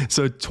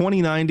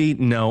 2090,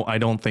 no, I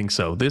don't think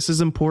so. This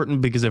is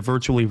important because it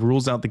virtually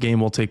rules out the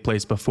game will take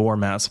place before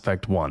Mass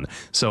Effect 1.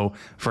 So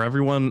for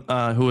everyone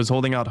who is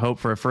holding out hope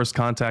for a First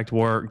Contact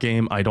War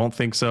game, I don't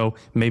think so.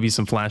 Maybe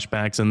some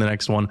flashbacks in the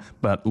next one,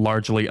 but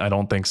largely I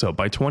don't think so.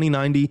 By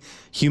 2090,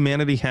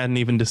 humanity hadn't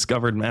even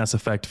discovered Mass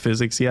Effect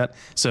physics yet,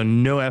 so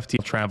no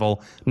FTL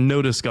travel,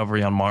 no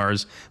discovery on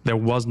Mars. There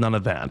was none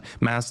of that.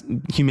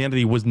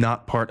 Humanity was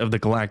not part of the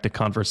galactic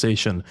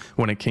conversation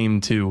when it came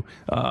to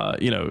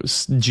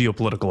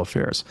geopolitical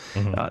affairs.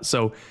 Mm-hmm.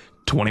 So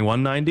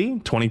 2190,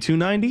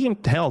 2290,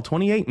 and hell,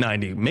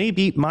 2890.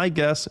 Maybe my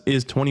guess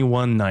is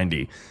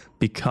 2190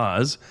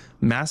 because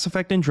Mass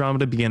Effect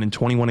Andromeda began in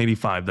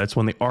 2185. That's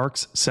when the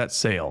Arks set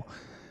sail.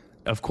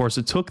 Of course,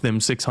 it took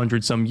them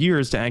 600 some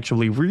years to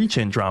actually reach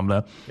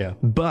Andromeda. Yeah.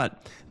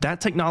 But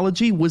that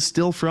technology was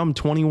still from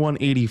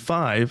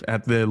 2185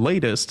 at the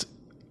latest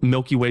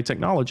Milky Way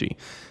technology.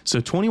 So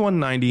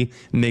 2190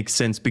 makes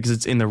sense because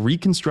it's in the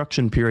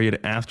reconstruction period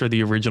after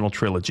the original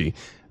trilogy,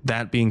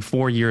 that being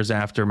 4 years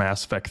after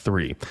Mass Effect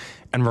 3.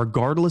 And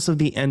regardless of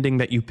the ending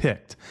that you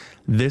picked,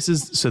 this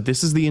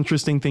is the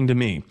interesting thing to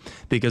me,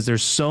 because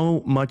there's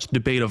so much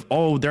debate of,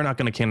 they're not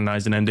going to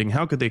canonize an ending.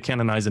 How could they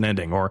canonize an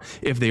ending? Or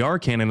if they are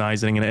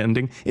canonizing an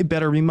ending, it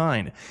better be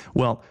mine.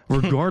 Well,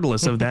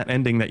 regardless of that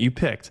ending that you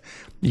picked,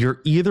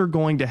 you're either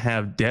going to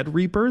have dead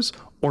Reapers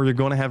or you're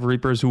going to have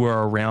Reapers who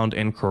are around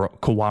and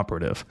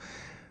cooperative.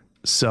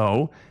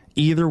 So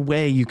either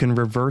way, you can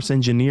reverse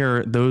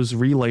engineer those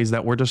relays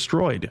that were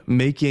destroyed,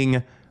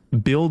 making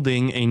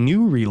building a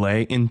new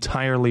relay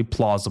entirely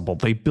plausible.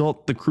 They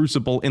built the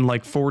Crucible in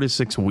like 4 to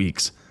 6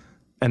 weeks,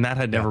 and that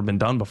had never been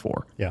done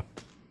before. Yeah.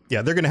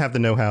 Yeah, they're going to have the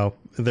know-how,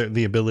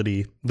 the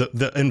ability,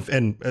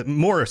 and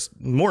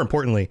more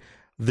importantly,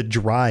 the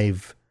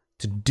drive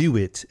to do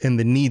it and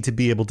the need to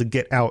be able to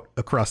get out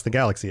across the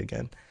galaxy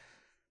again.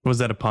 Was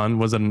that a pun?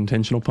 Was it an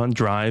intentional pun?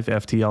 Drive,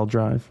 FTL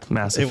drive,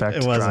 Mass Effect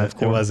it wasn't,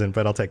 drive. It wasn't,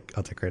 but I'll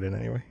take credit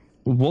anyway.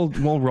 We'll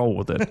roll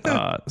with it.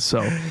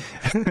 So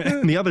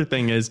the other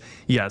thing is,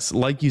 yes,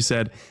 like you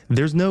said,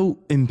 there's no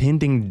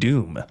impending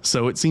doom.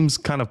 So it seems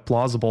kind of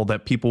plausible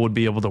that people would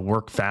be able to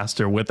work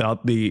faster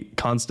without the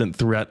constant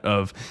threat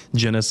of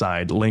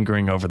genocide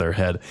lingering over their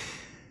head.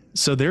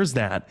 So there's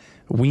that.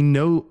 We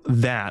know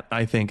that,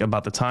 I think,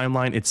 about the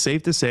timeline. It's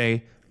safe to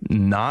say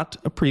not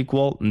a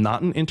prequel,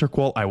 not an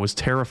interquel. I was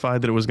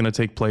terrified that it was going to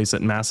take place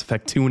at Mass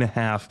Effect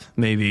 2.5,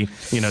 maybe,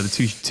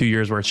 the two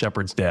years where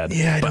Shepard's dead.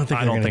 Yeah, I don't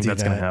think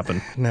that's going to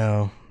happen.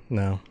 No.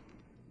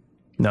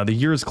 Now, the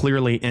year is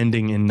clearly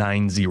ending in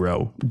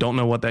 9-0. Don't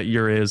know what that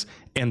year is.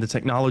 And the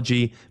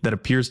technology that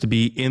appears to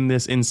be in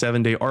this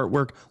N7-day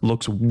artwork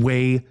looks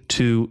way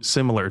too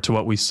similar to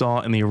what we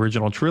saw in the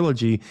original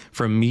trilogy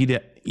for me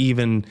to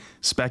even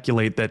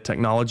speculate that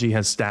technology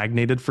has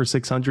stagnated for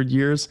 600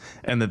 years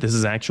and that this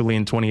is actually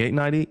in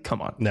 2890.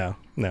 Come on. No,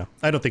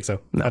 I don't think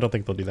so. No. I don't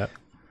think they'll do that.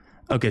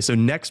 Okay, so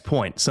next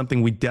point,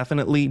 something we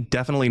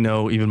definitely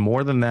know. Even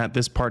more than that,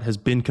 this part has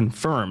been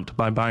confirmed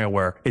by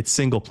BioWare. It's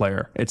single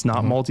player. It's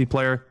not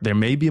multiplayer. There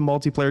may be a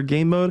multiplayer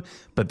game mode,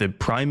 but the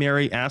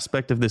primary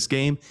aspect of this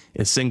game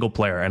is single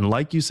player. And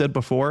like you said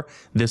before,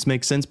 this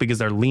makes sense because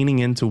they're leaning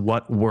into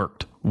what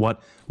worked,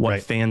 what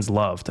fans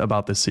loved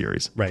about this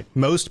series. Right.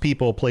 Most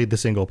people played the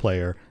single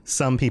player.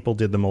 Some people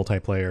did the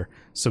multiplayer.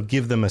 So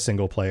give them a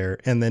single player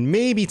and then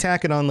maybe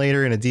tack it on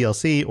later in a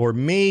DLC, or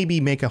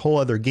maybe make a whole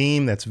other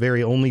game that's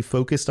very only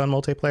focused on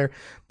multiplayer.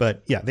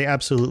 But yeah, they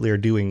absolutely are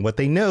doing what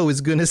they know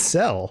is going to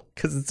sell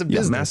because it's a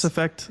business. Mass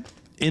Effect,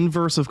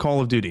 inverse of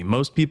Call of Duty.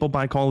 Most people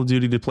buy Call of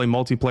Duty to play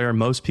multiplayer.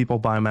 Most people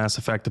buy Mass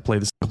Effect to play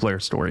the single player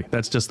story.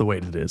 That's just the way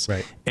it is.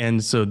 Right.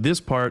 And so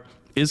this part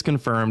is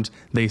confirmed.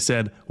 They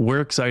said, we're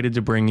excited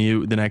to bring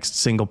you the next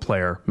single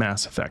player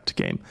Mass Effect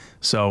game.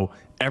 So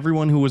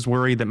everyone who was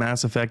worried that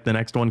Mass Effect, the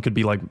next one could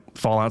be like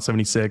Fallout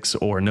 76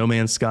 or No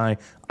Man's Sky,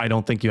 I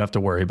don't think you have to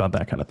worry about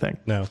that kind of thing.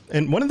 No.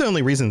 And one of the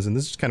only reasons, and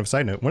this is kind of a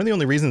side note, one of the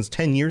only reasons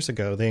 10 years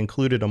ago they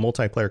included a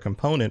multiplayer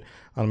component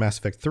on Mass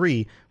Effect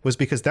 3 was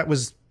because that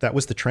was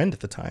the trend at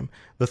the time.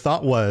 The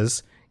thought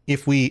was,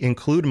 if we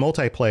include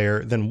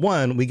multiplayer, then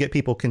one, we get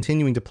people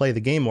continuing to play the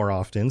game more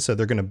often, so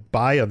they're going to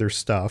buy other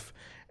stuff.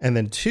 And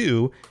then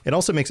two, it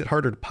also makes it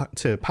harder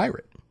to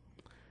pirate,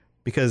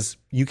 because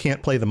you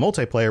can't play the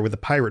multiplayer with the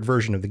pirate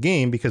version of the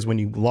game, because when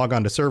you log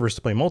on to servers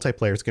to play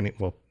multiplayer, it's going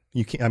to,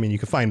 you can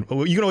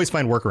always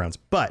find workarounds,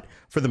 but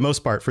for the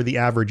most part, for the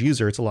average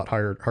user, it's a lot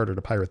harder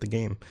to pirate the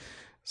game.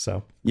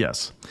 So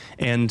yes.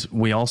 And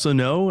we also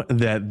know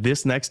that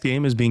this next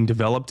game is being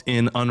developed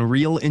in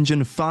Unreal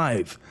Engine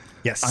 5.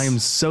 Yes. I am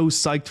so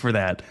psyched for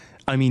that.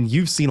 I mean,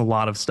 you've seen a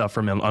lot of stuff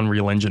from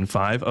Unreal Engine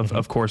 5,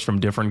 of course, from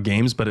different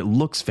games, but it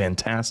looks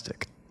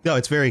fantastic. No,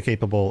 it's very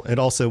capable. It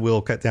also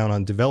will cut down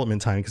on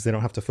development time because they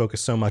don't have to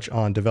focus so much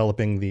on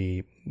developing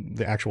the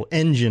actual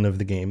engine of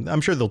the game. I'm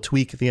sure they'll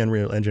tweak the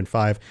Unreal Engine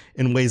 5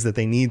 in ways that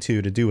they need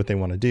to do what they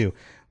want to do.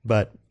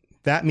 But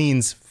that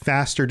means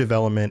faster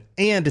development,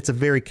 and it's a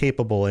very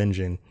capable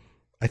engine.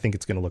 I think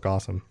it's going to look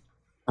awesome.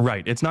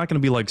 Right. It's not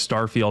going to be like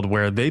Starfield,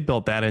 where they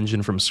built that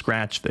engine from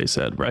scratch, they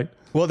said, right?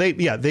 Well, they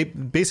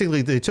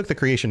basically took the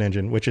Creation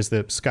Engine, which is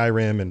the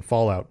Skyrim and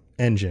Fallout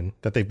engine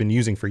that they've been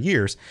using for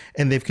years,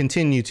 and they've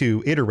continued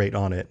to iterate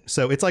on it.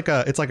 So it's like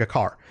a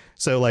car.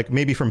 So like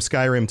maybe from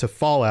Skyrim to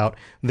Fallout,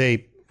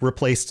 they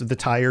replaced the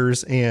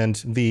tires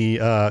and the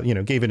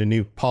gave it a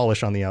new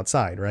polish on the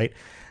outside, right?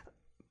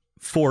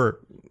 For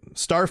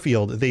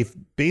Starfield, they've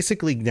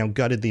basically now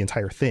gutted the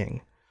entire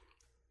thing.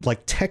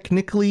 Like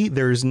technically,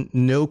 there's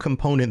no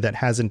component that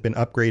hasn't been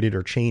upgraded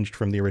or changed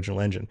from the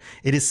original engine.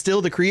 It is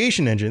still the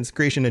Creation Engine, it's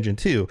Creation Engine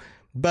 2,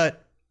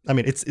 but I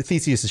mean, it's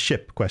Theseus'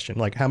 ship question.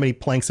 Like, how many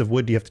planks of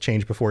wood do you have to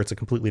change before it's a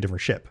completely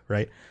different ship,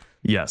 right?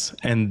 Yes,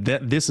 and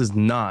this is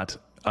not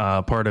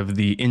part of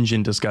the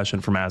engine discussion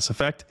for Mass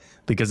Effect,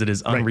 because it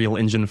is Unreal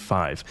Engine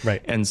 5.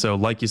 Right. And so,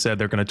 like you said,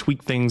 they're going to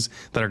tweak things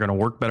that are going to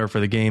work better for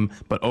the game,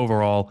 but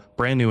overall,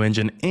 brand new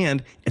engine.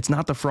 And it's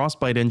not the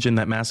Frostbite engine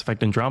that Mass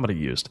Effect Andromeda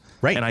used.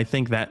 Right. And I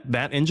think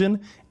that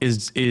engine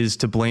is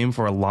to blame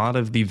for a lot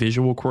of the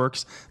visual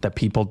quirks that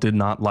people did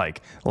not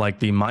like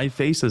the "my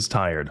face is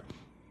tired."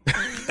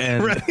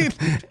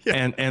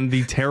 And and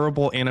the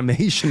terrible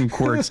animation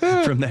quirks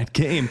from that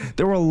game.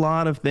 There were a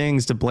lot of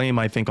things to blame,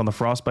 I think, on the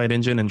Frostbite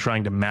engine and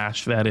trying to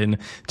mash that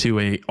into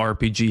a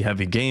RPG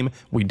heavy game.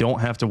 We don't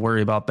have to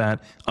worry about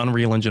that.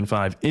 Unreal Engine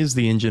 5 is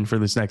the engine for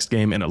this next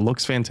game, and it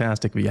looks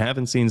fantastic. If you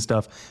haven't seen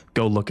stuff,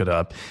 go look it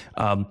up.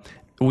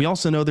 We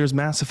also know there's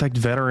Mass Effect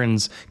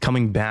veterans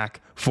coming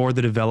back for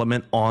the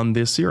development on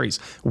this series.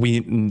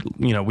 We've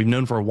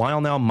known for a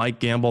while now, Mike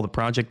Gamble, the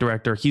project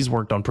director, he's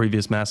worked on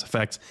previous Mass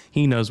Effects.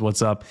 He knows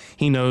what's up.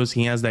 He knows,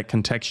 he has that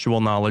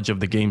contextual knowledge of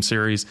the game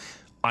series.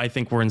 I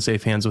think we're in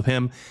safe hands with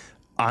him.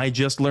 I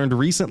just learned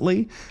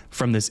recently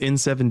from this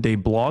N7-Day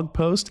blog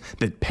post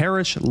that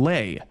Parrish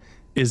Lay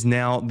is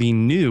now the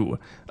new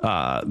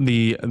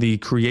the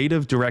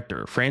creative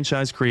director,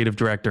 franchise creative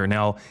director.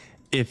 Now,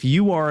 if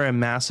you are a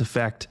Mass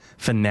Effect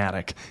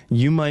fanatic,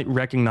 you might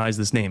recognize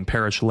this name,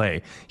 Parrish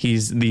Lay.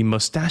 He's the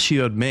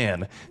mustachioed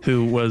man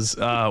who was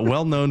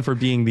well known for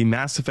being the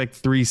Mass Effect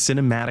 3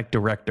 cinematic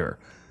director.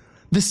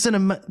 The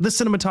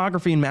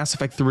cinematography in Mass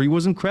Effect 3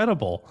 was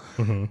incredible.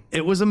 Mm-hmm.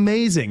 It was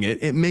amazing.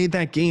 It made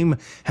that game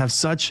have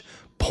such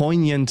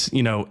poignant,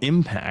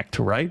 impact,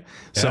 right?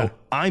 Yeah. So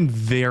I'm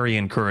very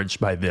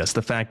encouraged by this.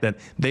 The fact that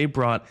they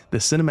brought the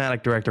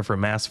cinematic director for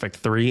Mass Effect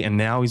 3 and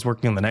now he's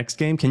working on the next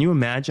game. Can you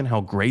imagine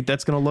how great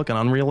that's going to look on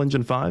Unreal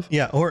Engine 5?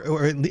 Yeah,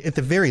 or at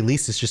the very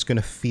least, it's just going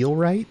to feel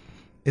right.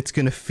 It's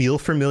going to feel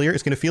familiar.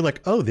 It's going to feel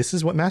like, oh, this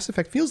is what Mass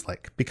Effect feels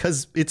like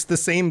because it's the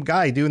same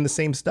guy doing the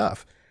same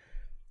stuff.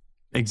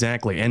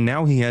 Exactly. And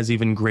now he has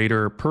even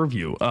greater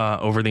purview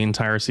over the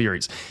entire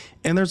series.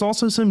 And there's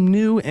also some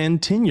new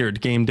and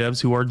tenured game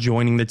devs who are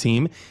joining the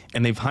team,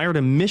 and they've hired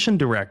a mission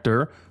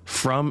director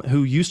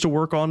who used to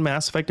work on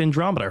Mass Effect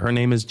Andromeda. Her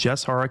name is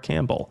Jess Hara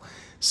Campbell.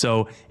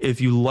 So if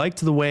you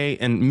liked the way,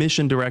 and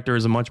mission director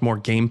is a much more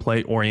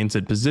gameplay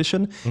oriented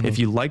position, if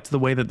you liked the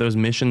way that those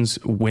missions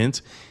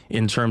went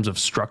in terms of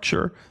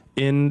structure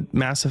in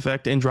Mass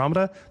Effect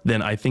Andromeda,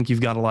 then I think you've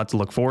got a lot to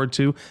look forward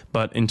to.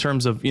 But in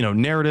terms of,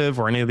 narrative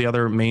or any of the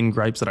other main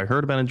gripes that I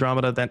heard about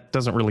Andromeda, that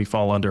doesn't really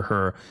fall under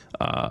her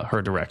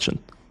direction.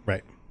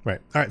 Right. All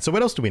right. So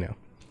what else do we know?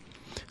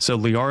 So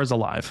Liara's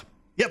alive.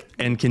 Yep.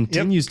 And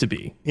continues to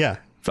be. Yeah.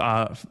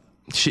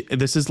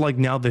 This is like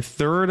now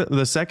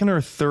the second or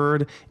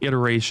third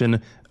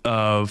iteration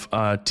of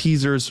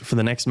teasers for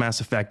the next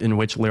Mass Effect in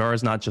which Liara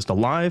is not just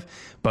alive,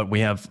 but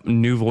we have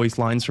new voice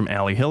lines from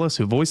Ali Hillis,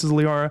 who voices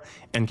Liara,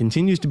 and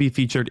continues to be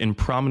featured in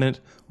prominent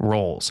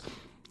roles.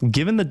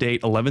 Given the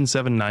date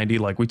 11/7/90,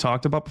 like we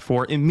talked about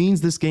before, it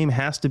means this game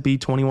has to be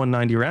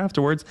 2190 or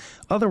afterwards.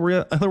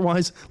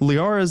 Otherwise,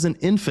 Liara is an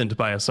infant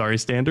by Asari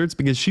standards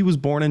because she was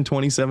born in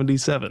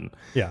 2077.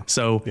 Yeah.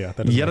 So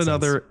yet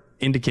another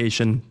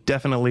indication,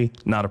 definitely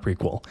not a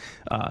prequel.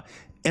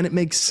 And it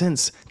makes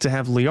sense to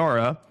have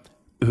Liara,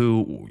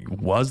 who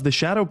was the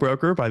Shadow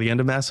Broker by the end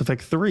of Mass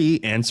Effect 3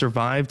 and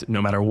survived,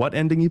 no matter what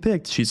ending you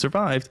picked, she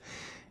survived.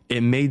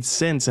 It made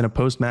sense in a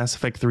post-Mass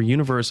Effect 3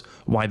 universe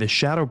why the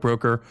Shadow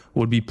Broker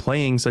would be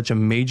playing such a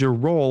major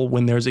role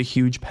when there's a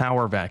huge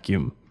power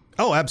vacuum.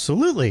 Oh,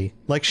 absolutely.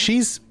 Like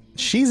she's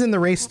in the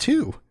race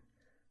too.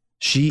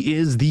 She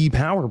is the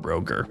power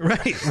broker.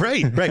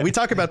 Right. We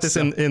talk about this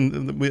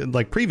in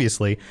like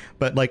previously,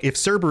 but like if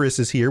Cerberus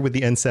is here with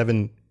the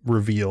N7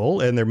 reveal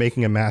and they're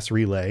making a mass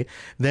relay,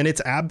 then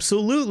it's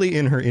absolutely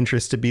in her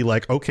interest to be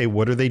like, okay,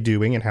 what are they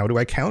doing and how do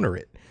I counter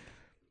it?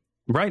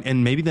 Right.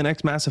 And maybe the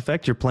next Mass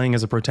Effect you're playing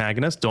as a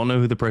protagonist. Don't know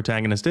who the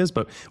protagonist is,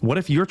 but what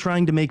if you're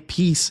trying to make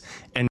peace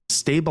and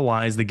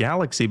stabilize the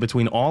galaxy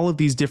between all of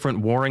these different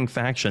warring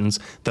factions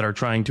that are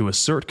trying to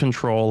assert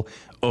control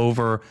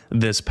over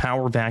this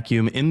power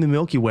vacuum in the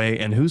Milky Way?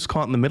 And who's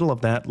caught in the middle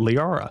of that?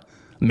 Liara.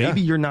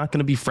 Maybe you're not going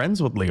to be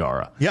friends with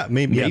Liara. Yeah,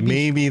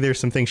 maybe there's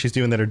some things she's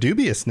doing that are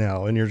dubious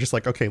now, and you're just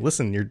like, okay,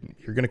 listen, you're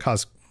going to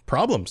cause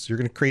problems. You're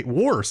going to create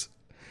wars.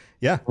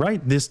 Yeah.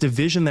 Right. This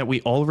division that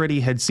we already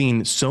had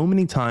seen so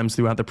many times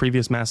throughout the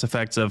previous Mass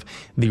Effects of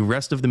the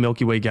rest of the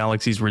Milky Way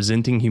galaxies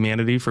resenting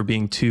humanity for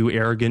being too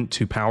arrogant,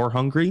 too power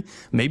hungry.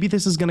 Maybe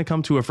this is going to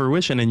come to a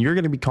fruition and you're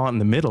going to be caught in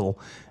the middle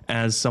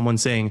as someone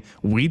saying,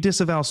 we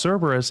disavow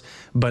Cerberus,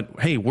 but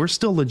hey, we're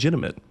still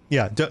legitimate.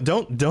 Yeah.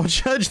 Don't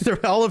judge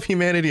all of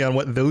humanity on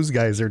what those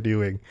guys are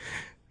doing.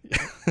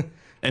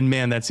 And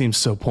man, that seems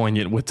so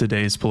poignant with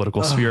today's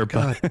political sphere.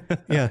 God.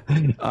 But yeah.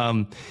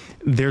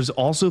 There's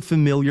also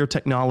familiar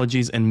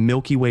technologies and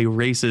Milky Way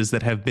races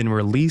that have been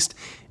released,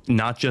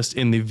 not just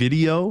in the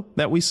video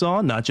that we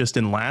saw, not just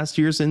in last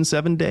year's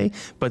N7 Day,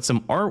 but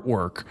some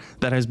artwork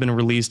that has been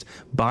released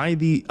by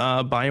the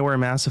BioWare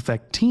Mass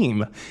Effect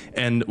team.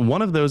 And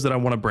one of those that I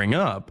want to bring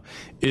up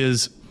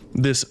is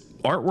this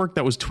artwork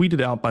that was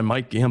tweeted out by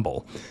Mike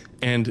Gamble.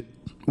 And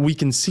we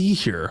can see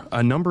here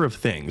a number of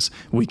things.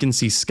 We can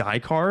see sky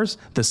cars.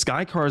 The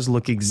sky cars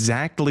look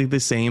exactly the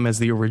same as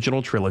the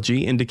original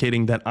trilogy,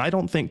 indicating that I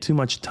don't think too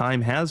much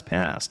time has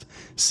passed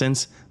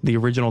since the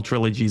original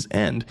trilogy's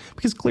end,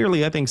 because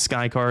clearly I think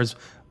sky cars,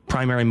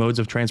 primary modes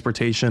of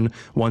transportation,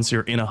 once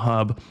you're in a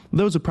hub,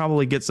 those would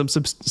probably get some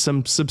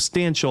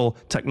substantial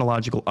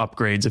technological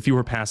upgrades if you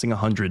were passing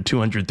 100,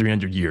 200,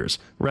 300 years,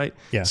 right?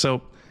 Yeah.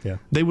 So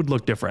they would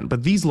look different,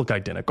 but these look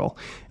identical.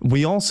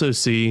 We also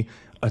see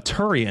a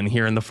Turian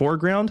here in the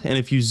foreground, and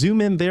if you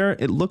zoom in there,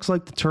 it looks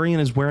like the Turian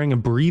is wearing a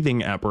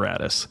breathing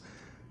apparatus.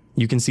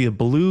 You can see a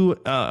blue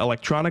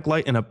electronic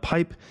light and a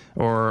pipe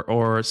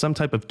or some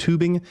type of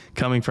tubing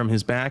coming from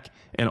his back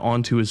and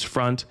onto his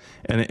front,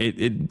 and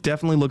it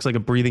definitely looks like a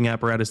breathing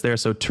apparatus there.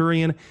 So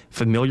Turian,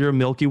 familiar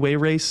Milky Way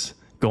race,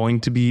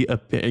 going to be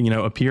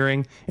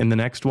appearing in the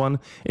next one.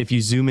 If you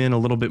zoom in a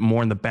little bit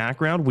more in the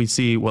background, we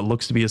see what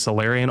looks to be a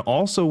Salarian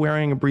also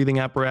wearing a breathing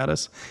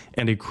apparatus,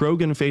 and a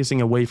Krogan facing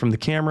away from the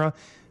camera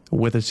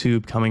with a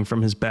tube coming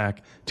from his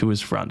back to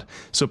his front.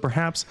 So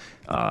perhaps,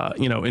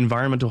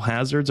 environmental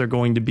hazards are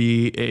going to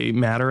be a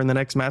matter in the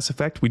next Mass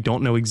Effect. We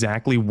don't know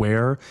exactly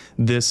where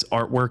this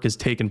artwork has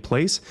taken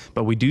place,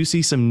 but we do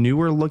see some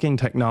newer looking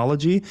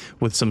technology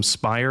with some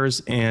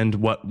spires and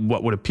what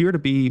would appear to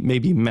be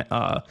maybe,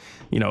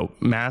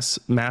 Mass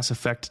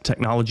Effect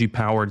technology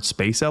powered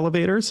space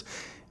elevators.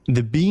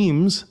 The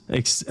beams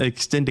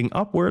extending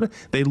upward,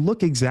 they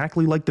look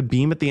exactly like the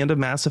beam at the end of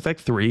Mass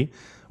Effect 3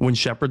 when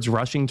Shepard's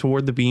rushing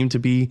toward the beam to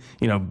be,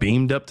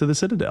 beamed up to the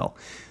Citadel.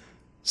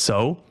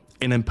 So,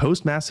 in a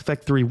post-Mass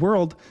Effect 3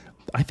 world,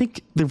 I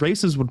think the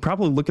races would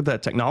probably look at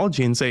that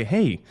technology and say,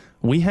 hey,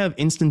 we have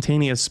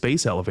instantaneous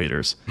space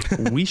elevators.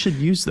 We should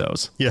use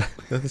those. Yeah,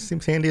 that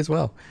seems handy as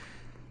well.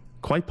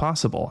 Quite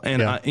possible.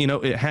 And,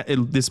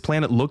 this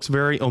planet looks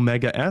very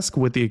Omega-esque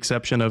with the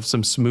exception of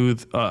some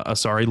smooth,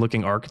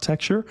 Asari-looking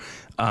architecture.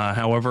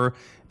 However,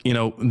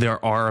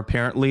 there are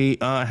apparently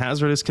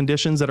hazardous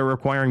conditions that are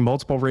requiring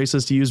multiple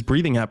races to use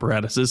breathing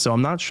apparatuses. So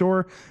I'm not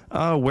sure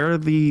where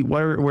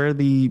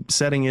the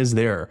setting is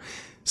there.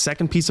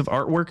 Second piece of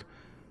artwork,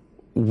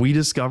 we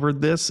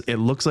discovered this. It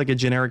looks like a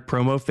generic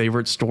promo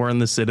favorite store in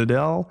the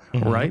Citadel,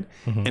 right?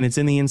 Mm-hmm. And it's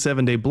in the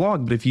N7-Day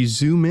blog. But if you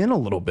zoom in a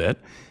little bit,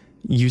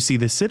 you see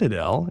the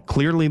Citadel,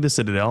 clearly the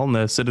Citadel, and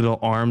the Citadel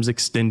arms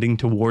extending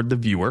toward the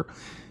viewer.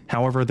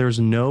 However, there's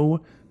no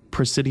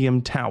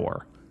Presidium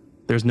Tower.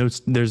 There's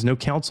no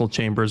council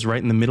chambers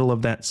right in the middle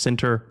of that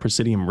center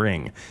Presidium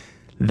ring.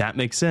 That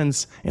makes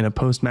sense in a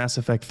post-Mass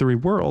Effect 3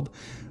 world,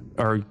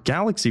 or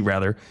galaxy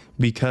rather,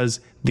 because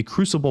the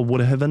Crucible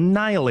would have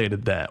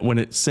annihilated that when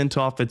it sent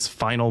off its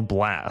final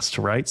blast,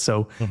 right?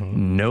 So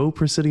no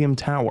Presidium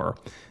Tower.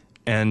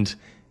 And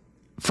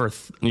for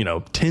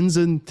tens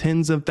and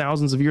tens of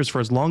thousands of years, for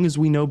as long as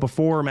we know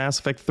before Mass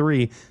Effect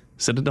 3,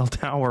 Citadel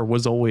Tower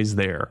was always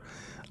there.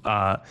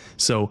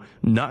 So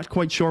not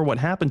quite sure what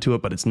happened to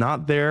it, but it's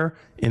not there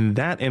in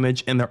that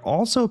image. And there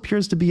also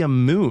appears to be a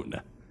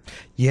moon.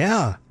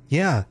 Yeah.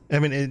 I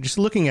mean, just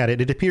looking at it,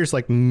 it appears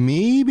like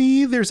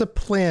maybe there's a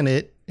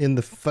planet in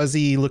the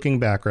fuzzy looking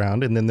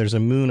background, and then there's a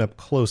moon up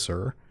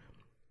closer.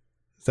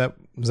 Is that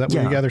what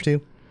you gather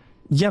too?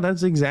 Yeah,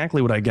 that's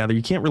exactly what I gather.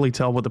 You can't really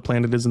tell what the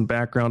planet is in the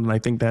background, and I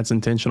think that's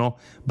intentional,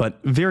 but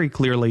very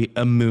clearly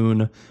a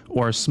moon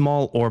or a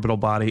small orbital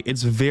body.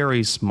 It's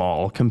very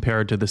small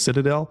compared to the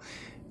Citadel.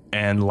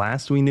 And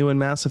last we knew in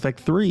Mass Effect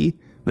 3,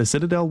 the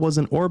Citadel was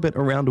in orbit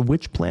around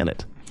which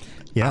planet?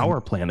 Yeah.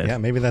 Our planet. Yeah,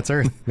 maybe that's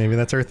Earth. Maybe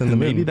that's Earth and the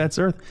moon. Maybe that's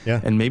Earth.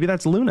 Yeah. And maybe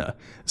that's Luna.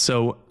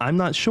 So I'm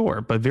not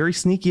sure, but very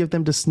sneaky of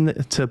them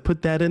to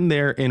put that in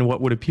there in what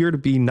would appear to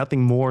be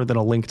nothing more than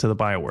a link to the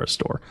BioWare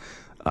store.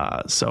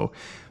 So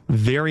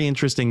very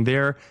interesting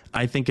there.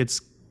 I think,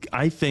 this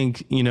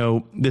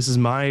is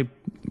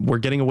we're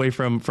getting away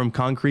from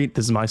concrete.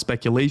 This is my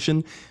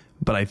speculation,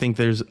 but I think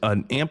there's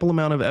an ample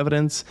amount of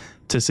evidence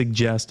to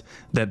suggest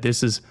that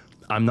this is,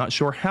 I'm not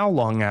sure how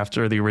long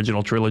after the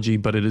original trilogy,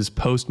 but it is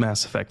post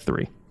Mass Effect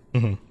 3.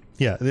 Mm-hmm.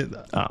 Yeah.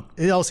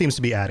 It all seems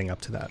to be adding up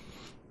to that.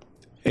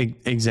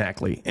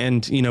 Exactly.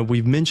 And,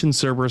 we've mentioned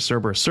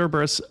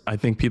Cerberus. I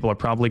think people are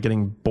probably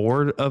getting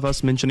bored of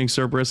us mentioning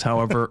Cerberus.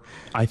 However,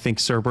 I think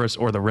Cerberus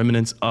or the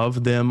remnants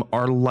of them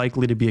are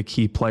likely to be a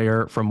key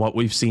player from what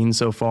we've seen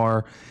so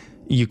far.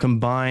 You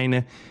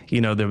combine,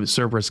 the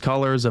Cerberus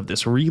colors of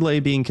this relay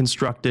being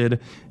constructed.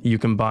 You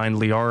combine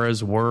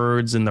Liara's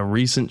words in the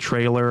recent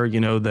trailer,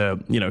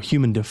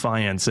 human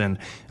defiance, and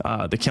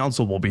the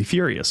Council will be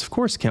furious. Of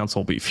course, the Council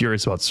will be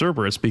furious about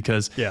Cerberus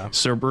because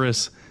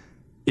Cerberus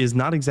is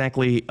not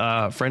exactly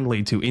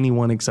friendly to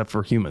anyone except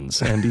for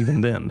humans. And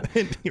even then.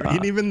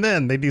 Even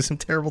then, they do some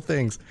terrible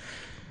things.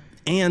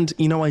 And,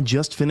 I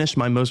just finished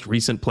my most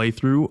recent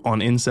playthrough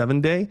on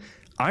N7-Day.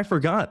 I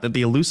forgot that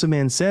the Illusive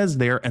Man says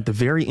there at the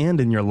very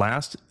end in your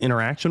last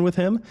interaction with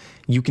him,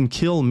 you can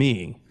kill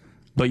me,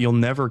 but you'll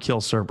never kill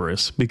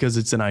Cerberus because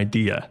it's an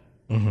idea.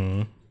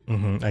 Mm-hmm.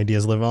 Mm-hmm.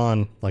 Ideas live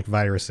on like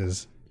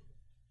viruses.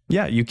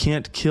 Yeah, you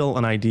can't kill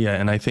an idea.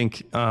 And I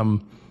think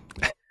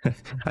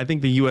I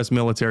think the U.S.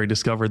 military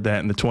discovered that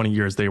in the 20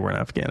 years they were in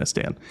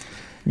Afghanistan.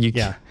 You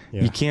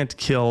can't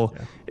kill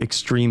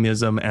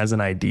extremism as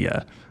an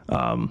idea.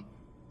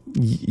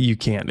 You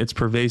can't. It's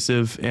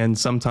pervasive, and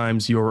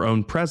sometimes your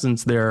own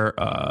presence there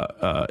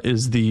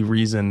is the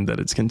reason that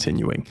it's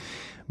continuing.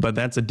 But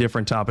that's a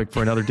different topic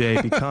for another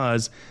day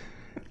because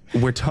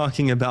we're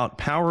talking about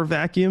power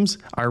vacuums,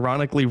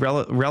 ironically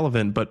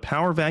relevant, but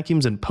power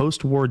vacuums and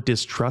post-war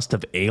distrust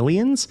of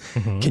aliens.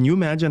 Mm-hmm. Can you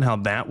imagine how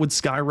that would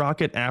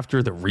skyrocket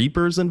after the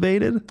Reapers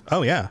invaded?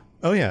 Oh, yeah.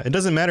 It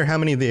doesn't matter how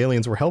many of the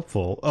aliens were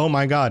helpful. Oh,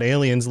 my God,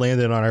 aliens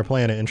landed on our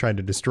planet and tried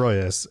to destroy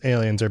us.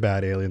 Aliens are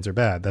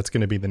bad. That's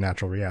going to be the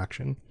natural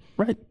reaction.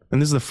 Right. And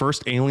this is the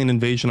first alien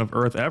invasion of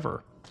Earth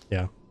ever.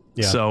 Yeah.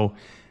 So,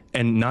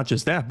 and not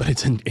just that, but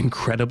it's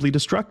incredibly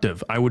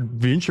destructive. I would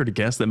venture to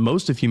guess that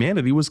most of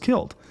humanity was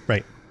killed.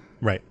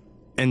 Right.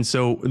 And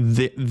so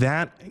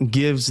that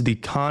gives the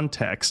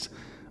context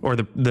or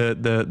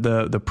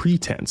the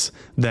pretense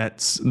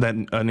that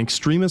an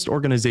extremist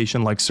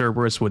organization like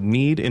Cerberus would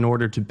need in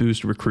order to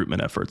boost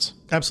recruitment efforts.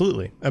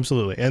 Absolutely,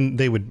 and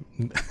they would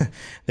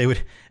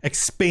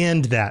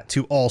expand that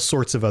to all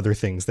sorts of other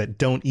things that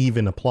don't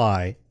even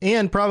apply,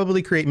 and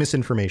probably create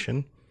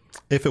misinformation.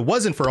 If it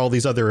wasn't for all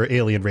these other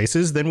alien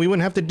races, then we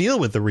wouldn't have to deal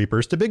with the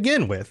Reapers to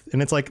begin with. And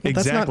it's like, well,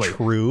 that's not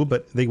true,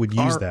 but they would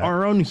use that.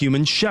 Our own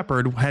human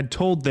Shepard had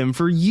told them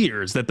for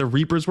years that the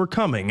Reapers were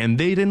coming, and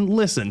they didn't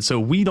listen, so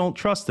we don't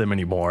trust them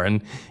anymore.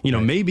 And,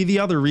 maybe the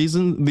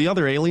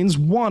other aliens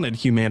wanted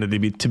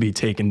humanity to be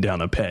taken down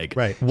a peg.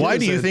 Right. Why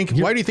do you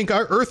think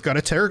our Earth got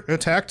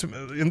attacked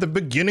in the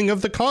beginning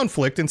of the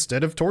conflict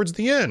instead of towards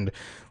the end?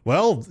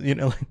 Well,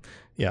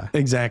 yeah,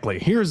 exactly.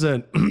 Here's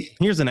an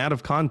out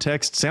of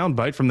context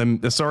soundbite from the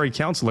Asari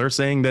counselor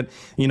saying that,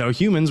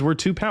 humans were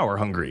too power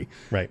hungry.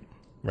 Right.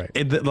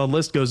 The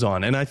list goes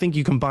on. And I think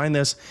you combine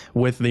this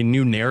with the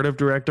new narrative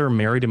director,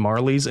 Mary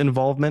DeMarley's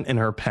involvement in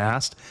her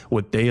past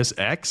with Deus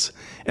Ex.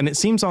 And it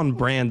seems on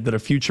brand that a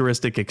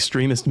futuristic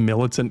extremist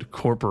militant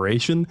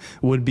corporation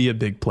would be a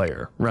big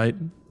player, right?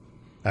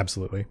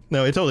 Absolutely.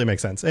 No, it totally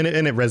makes sense. And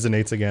it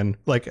resonates again.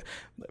 Like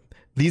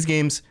these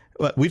games,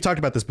 we've talked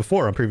about this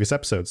before on previous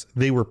episodes.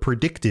 They were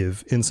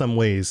predictive in some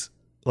ways,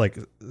 like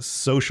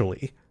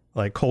socially,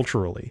 like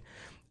culturally,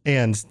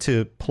 and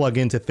to plug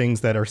into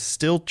things that are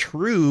still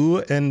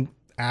true and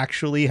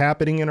actually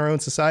happening in our own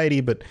society,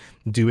 but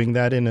doing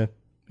that in a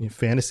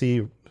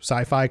fantasy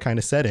sci-fi kind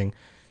of setting.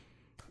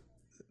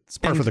 It's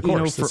par for the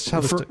course.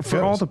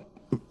 For all the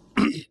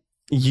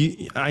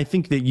I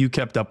think that you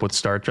kept up with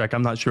Star Trek.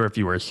 I'm not sure if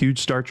you were a huge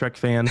Star Trek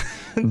fan,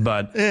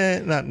 but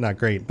not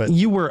great. But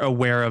you were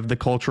aware of the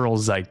cultural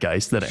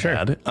zeitgeist that it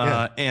had.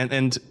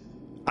 And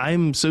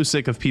I'm so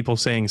sick of people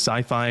saying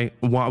sci-fi.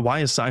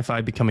 Why is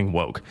sci-fi becoming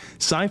woke?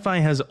 Sci-fi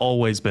has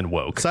always been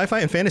woke. Sci-fi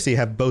and fantasy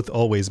have both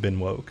always been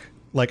woke.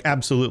 Like,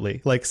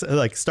 absolutely. Like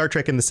Star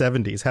Trek in the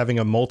 70s, having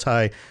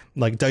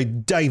a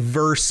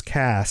diverse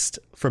cast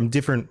from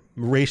different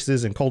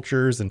races and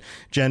cultures and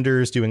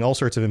genders, doing all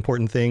sorts of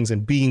important things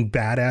and being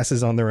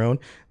badasses on their own.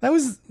 That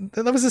was a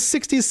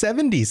 60s,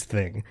 70s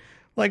thing.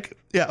 Like,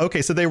 yeah,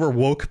 okay, so they were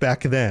woke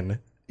back then,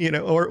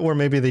 or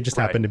maybe they just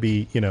happened to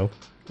be,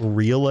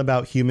 real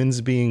about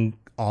humans being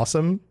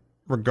awesome,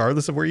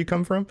 regardless of where you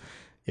come from.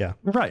 Yeah.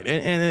 Right.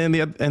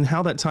 And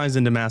how that ties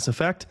into Mass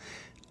Effect,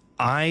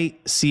 I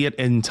see it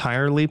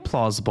entirely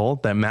plausible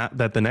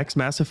that the next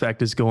Mass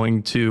Effect is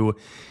going to,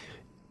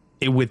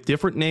 with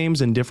different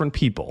names and different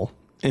people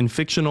in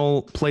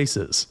fictional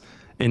places,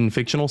 in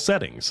fictional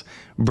settings,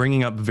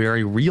 bringing up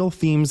very real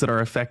themes that are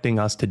affecting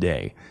us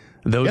today.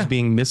 Those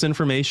being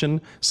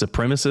misinformation,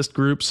 supremacist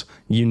groups,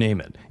 you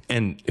name it.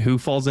 And who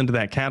falls into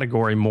that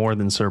category more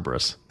than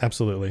Cerberus?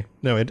 Absolutely.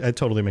 No, it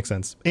totally makes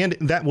sense. And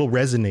that will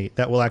resonate.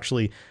 That will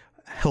actually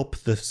help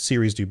the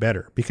series do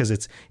better because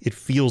it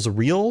feels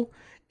real.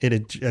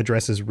 It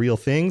addresses real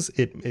things.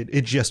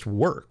 It just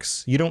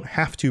works. You don't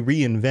have to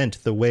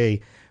reinvent the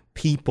way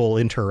people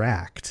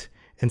interact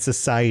and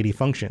society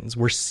functions.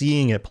 We're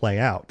seeing it play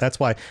out. That's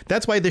why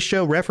the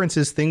show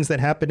references things that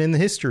happen in the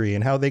history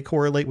and how they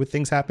correlate with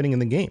things happening in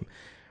the game.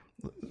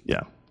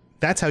 Yeah.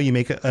 That's how you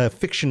make a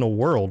fictional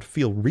world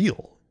feel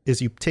real,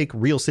 is you take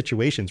real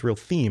situations, real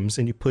themes,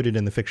 and you put it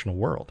in the fictional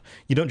world.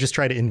 You don't just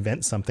try to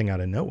invent something out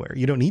of nowhere.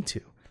 You don't need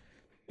to.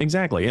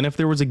 Exactly. And if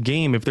there was a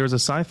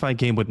sci-fi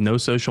game with no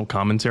social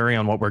commentary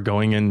on what we're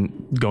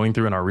going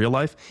through in our real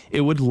life,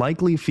 it would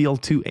likely feel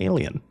too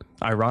alien,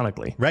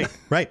 ironically. Right.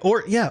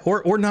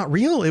 Or not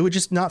real. It would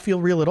just not feel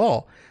real at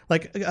all.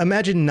 Like,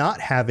 imagine not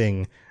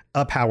having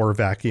a power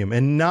vacuum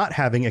and not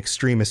having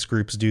extremist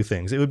groups do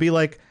things. It would be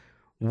like,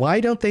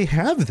 why don't they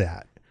have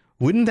that?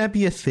 Wouldn't that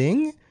be a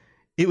thing?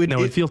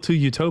 It'd feel too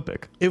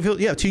utopic. It would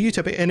feel, too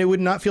utopic, and it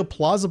would not feel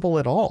plausible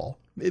at all.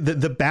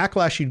 The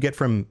backlash you'd get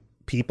from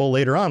people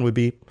later on would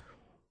be,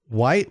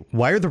 why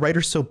are the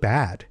writers so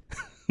bad?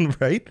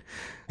 Right?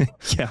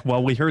 Yeah,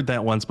 well, we heard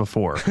that once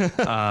before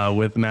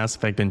with Mass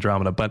Effect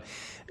Andromeda. But,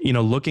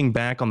 looking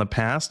back on the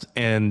past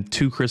and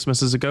 2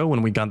 Christmases ago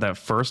when we got that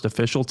first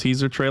official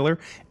teaser trailer,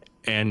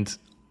 and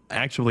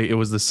actually it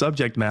was the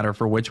subject matter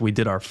for which we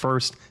did our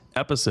first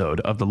episode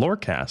of the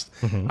Lorecast.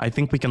 Mm-hmm. I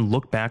think we can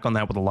look back on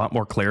that with a lot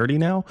more clarity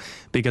now,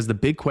 because the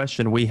big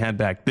question we had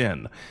back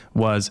then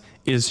was,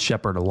 is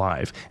Shepard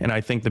alive? And I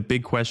think the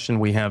big question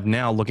we have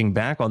now, looking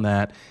back on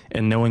that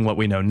and knowing what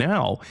we know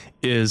now,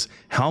 is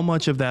how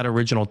much of that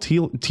original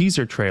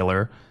teaser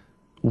trailer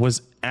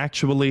was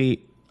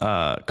actually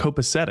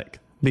copacetic,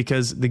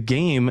 because the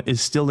game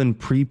is still in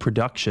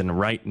pre-production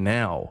right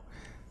now.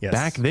 Yes.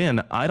 Back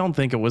then, I don't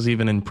think it was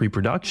even in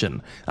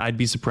pre-production. I'd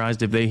be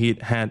surprised if they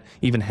had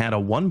a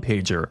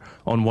one-pager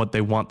on what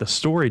they want the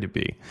story to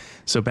be.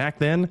 So back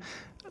then,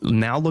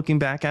 now looking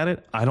back at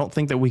it, I don't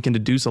think that we can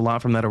deduce a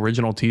lot from that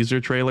original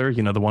teaser trailer,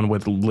 the one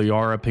with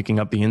Liara picking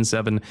up the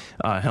N7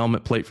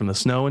 helmet plate from the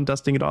snow and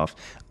dusting it off.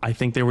 I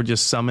think they were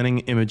just summoning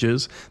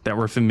images that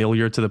were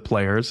familiar to the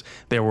players.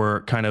 They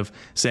were kind of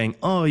saying,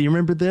 oh, you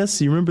remember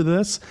this? You remember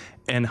this?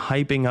 And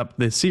hyping up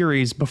the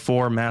series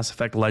before Mass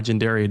Effect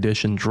Legendary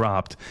Edition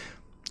dropped.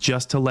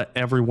 just to let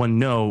everyone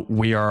know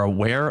we are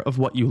aware of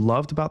what you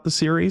loved about the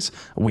series.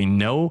 We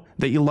know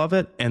that you love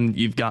it, and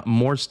you've got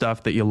more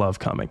stuff that you love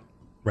coming.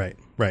 Right.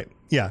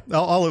 Yeah.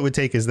 All it would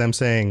take is them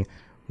saying,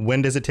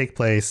 when does it take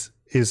place?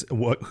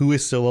 Who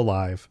is still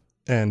alive?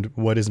 And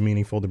what is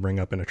meaningful to bring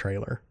up in a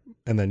trailer?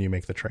 And then you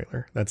make the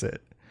trailer. That's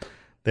it.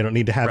 They don't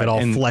need to have it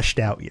all fleshed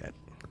out yet.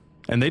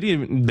 And they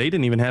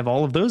didn't even have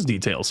all of those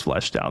details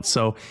fleshed out.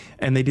 So,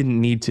 and they didn't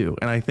need to.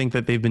 And I think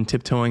that they've been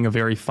tiptoeing a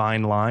very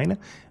fine line.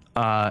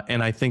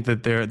 And I think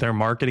that their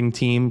marketing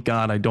team,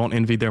 God, I don't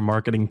envy their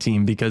marketing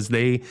team, because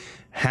they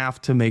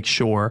have to make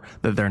sure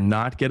that they're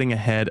not getting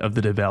ahead of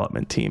the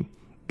development team,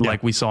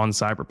 like we saw in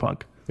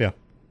Cyberpunk.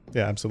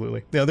 Yeah,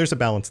 absolutely. Yeah, there's a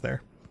balance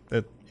there.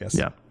 Yes.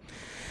 Yeah.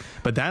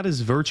 But that is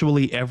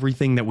virtually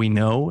everything that we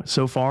know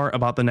so far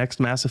about the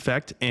next Mass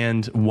Effect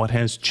and what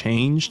has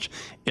changed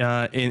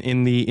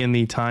in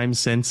the time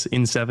since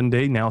in 7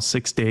 days, now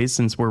 6 days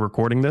since we're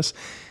recording this.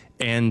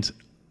 And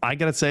I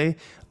gotta say,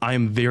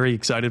 I'm very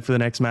excited for the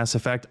next Mass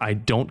Effect. I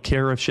don't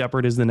care if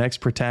Shepard is the next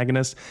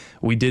protagonist.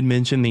 We did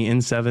mention the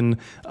N7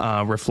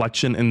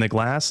 reflection in the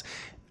glass.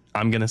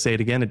 I'm going to say it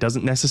again. It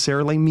doesn't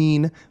necessarily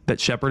mean that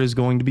Shepard is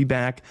going to be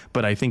back,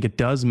 but I think it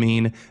does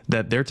mean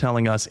that they're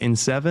telling us the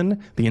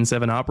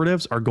N7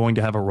 operatives are going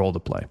to have a role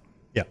to play.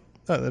 Yeah.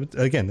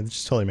 Again, it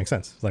just totally makes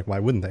sense. Like, why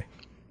wouldn't they?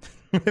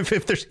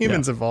 if there's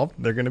humans involved,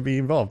 they're going to be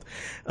involved.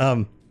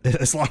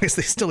 As long as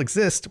they still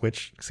exist,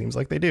 which seems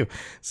like they do.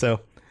 So,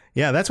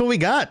 yeah, that's what we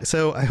got.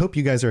 So I hope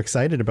you guys are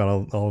excited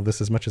about all of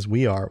this as much as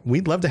we are.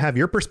 We'd love to have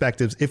your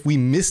perspectives. If we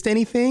missed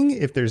anything,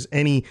 if there's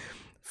any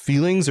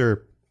feelings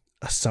or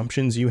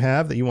assumptions you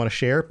have that you want to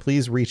share,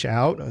 please reach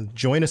out,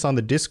 join us on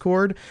the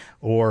Discord,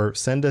 or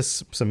send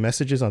us some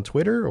messages on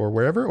Twitter or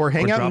wherever, or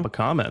hang out, drop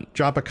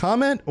a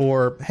comment,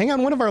 or hang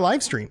on one of our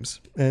live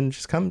streams and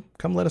just come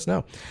let us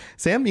know.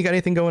 Sam, you got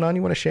anything going on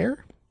you want to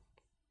share?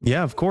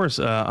 Yeah, of course.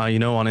 On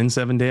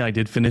N7 Day, I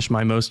did finish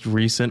my first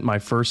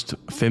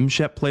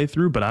FimShep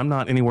playthrough, but I'm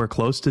not anywhere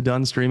close to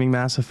done streaming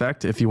Mass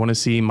Effect. If you want to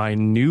see my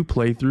new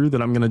playthrough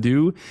that I'm going to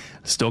do,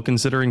 still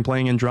considering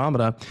playing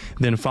Andromeda,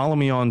 then follow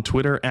me on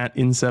Twitter at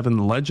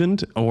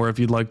N7Legend, or if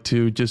you'd like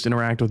to just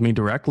interact with me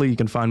directly, you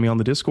can find me on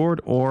the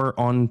Discord or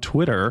on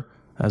Twitter,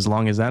 as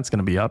long as that's going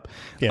to to be up.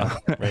 Yeah,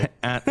 right.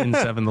 At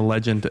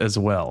N7Legend as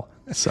well.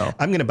 So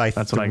I'm going to buy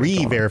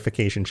 3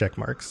 verification check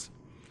marks.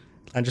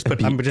 I'm just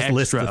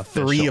list the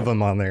 3 of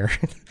them on there.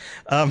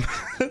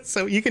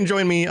 So you can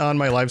join me on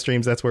my live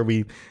streams. That's where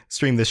we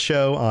stream this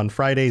show on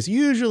Fridays,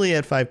 usually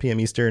at 5 p.m.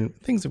 Eastern.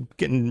 Things are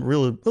getting a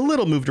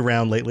little moved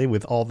around lately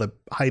with all the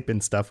hype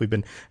and stuff. We've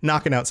been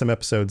knocking out some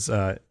episodes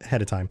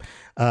ahead of time.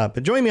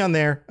 But join me on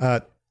there,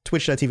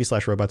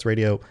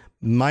 twitch.tv/robotsradio,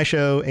 my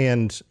show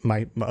and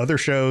my other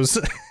shows,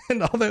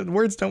 and all the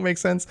words don't make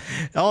sense.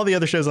 All the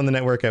other shows on the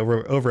network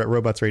over at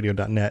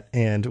robotsradio.net.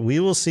 And we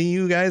will see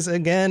you guys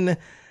again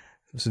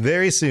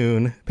very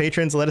soon.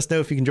 Patrons, let us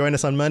know if you can join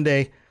us on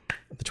Monday,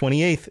 the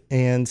 28th.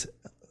 And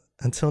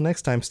until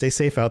next time, stay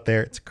safe out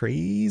there. It's a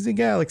crazy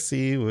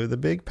galaxy with a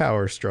big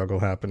power struggle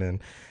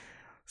happening.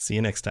 See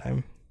you next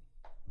time.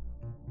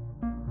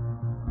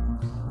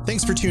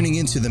 Thanks for tuning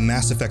into the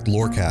Mass Effect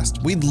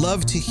Lorecast. We'd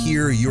love to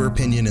hear your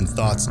opinion and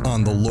thoughts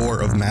on the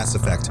lore of Mass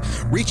Effect.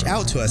 Reach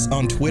out to us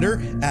on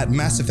Twitter at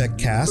Mass Effect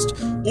Cast,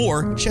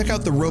 or check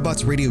out the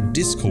Robots Radio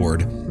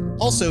Discord.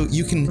 Also,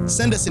 you can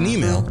send us an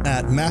email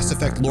at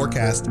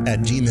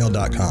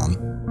masseffectlorecast@gmail.com.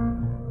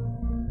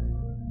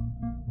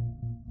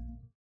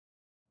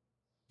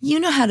 You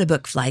know how to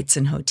book flights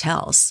and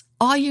hotels.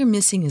 All you're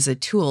missing is a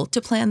tool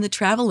to plan the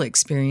travel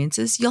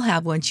experiences you'll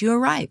have once you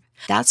arrive.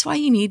 That's why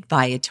you need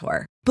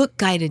Viator. Book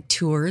guided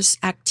tours,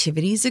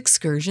 activities,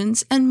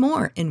 excursions, and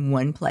more in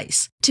one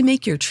place to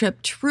make your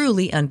trip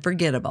truly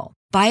unforgettable.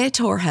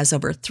 Viator has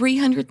over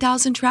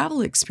 300,000 travel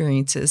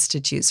experiences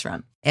to choose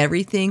from.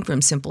 Everything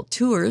from simple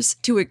tours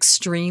to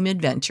extreme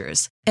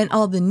adventures and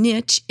all the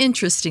niche,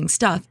 interesting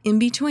stuff in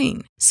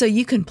between. So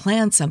you can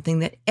plan something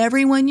that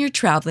everyone you're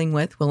traveling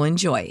with will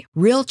enjoy.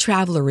 Real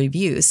traveler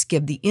reviews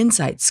give the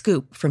inside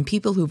scoop from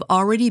people who've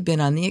already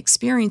been on the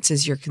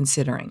experiences you're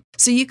considering.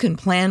 So you can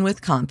plan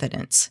with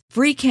confidence.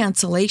 Free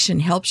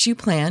cancellation helps you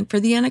plan for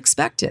the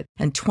unexpected.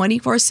 And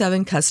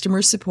 24/7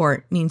 customer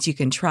support means you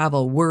can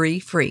travel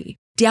worry-free.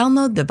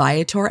 Download the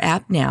Viator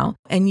app now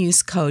and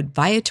use code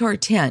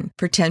Viator10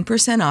 for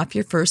 10% off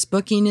your first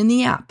booking in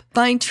the app.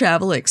 Find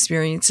travel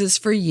experiences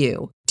for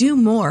you. Do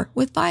more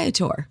with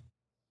Viator.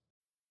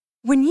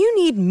 When you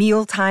need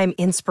mealtime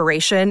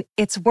inspiration,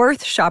 it's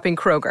worth shopping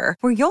Kroger,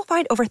 where you'll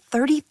find over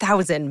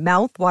 30,000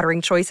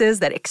 mouth-watering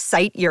choices that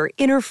excite your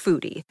inner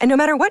foodie. And no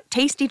matter what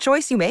tasty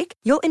choice you make,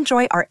 you'll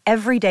enjoy our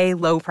everyday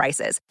low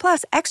prices,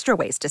 plus extra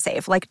ways to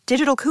save, like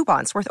digital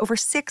coupons worth over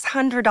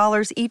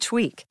 $600 each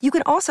week. You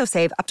can also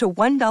save up to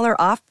 $1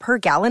 off per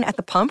gallon at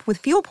the pump with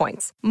fuel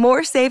points.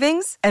 More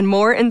savings and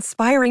more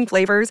inspiring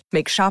flavors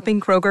make shopping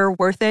Kroger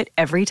worth it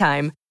every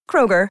time.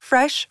 Kroger,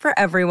 fresh for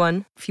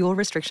everyone. Fuel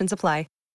restrictions apply.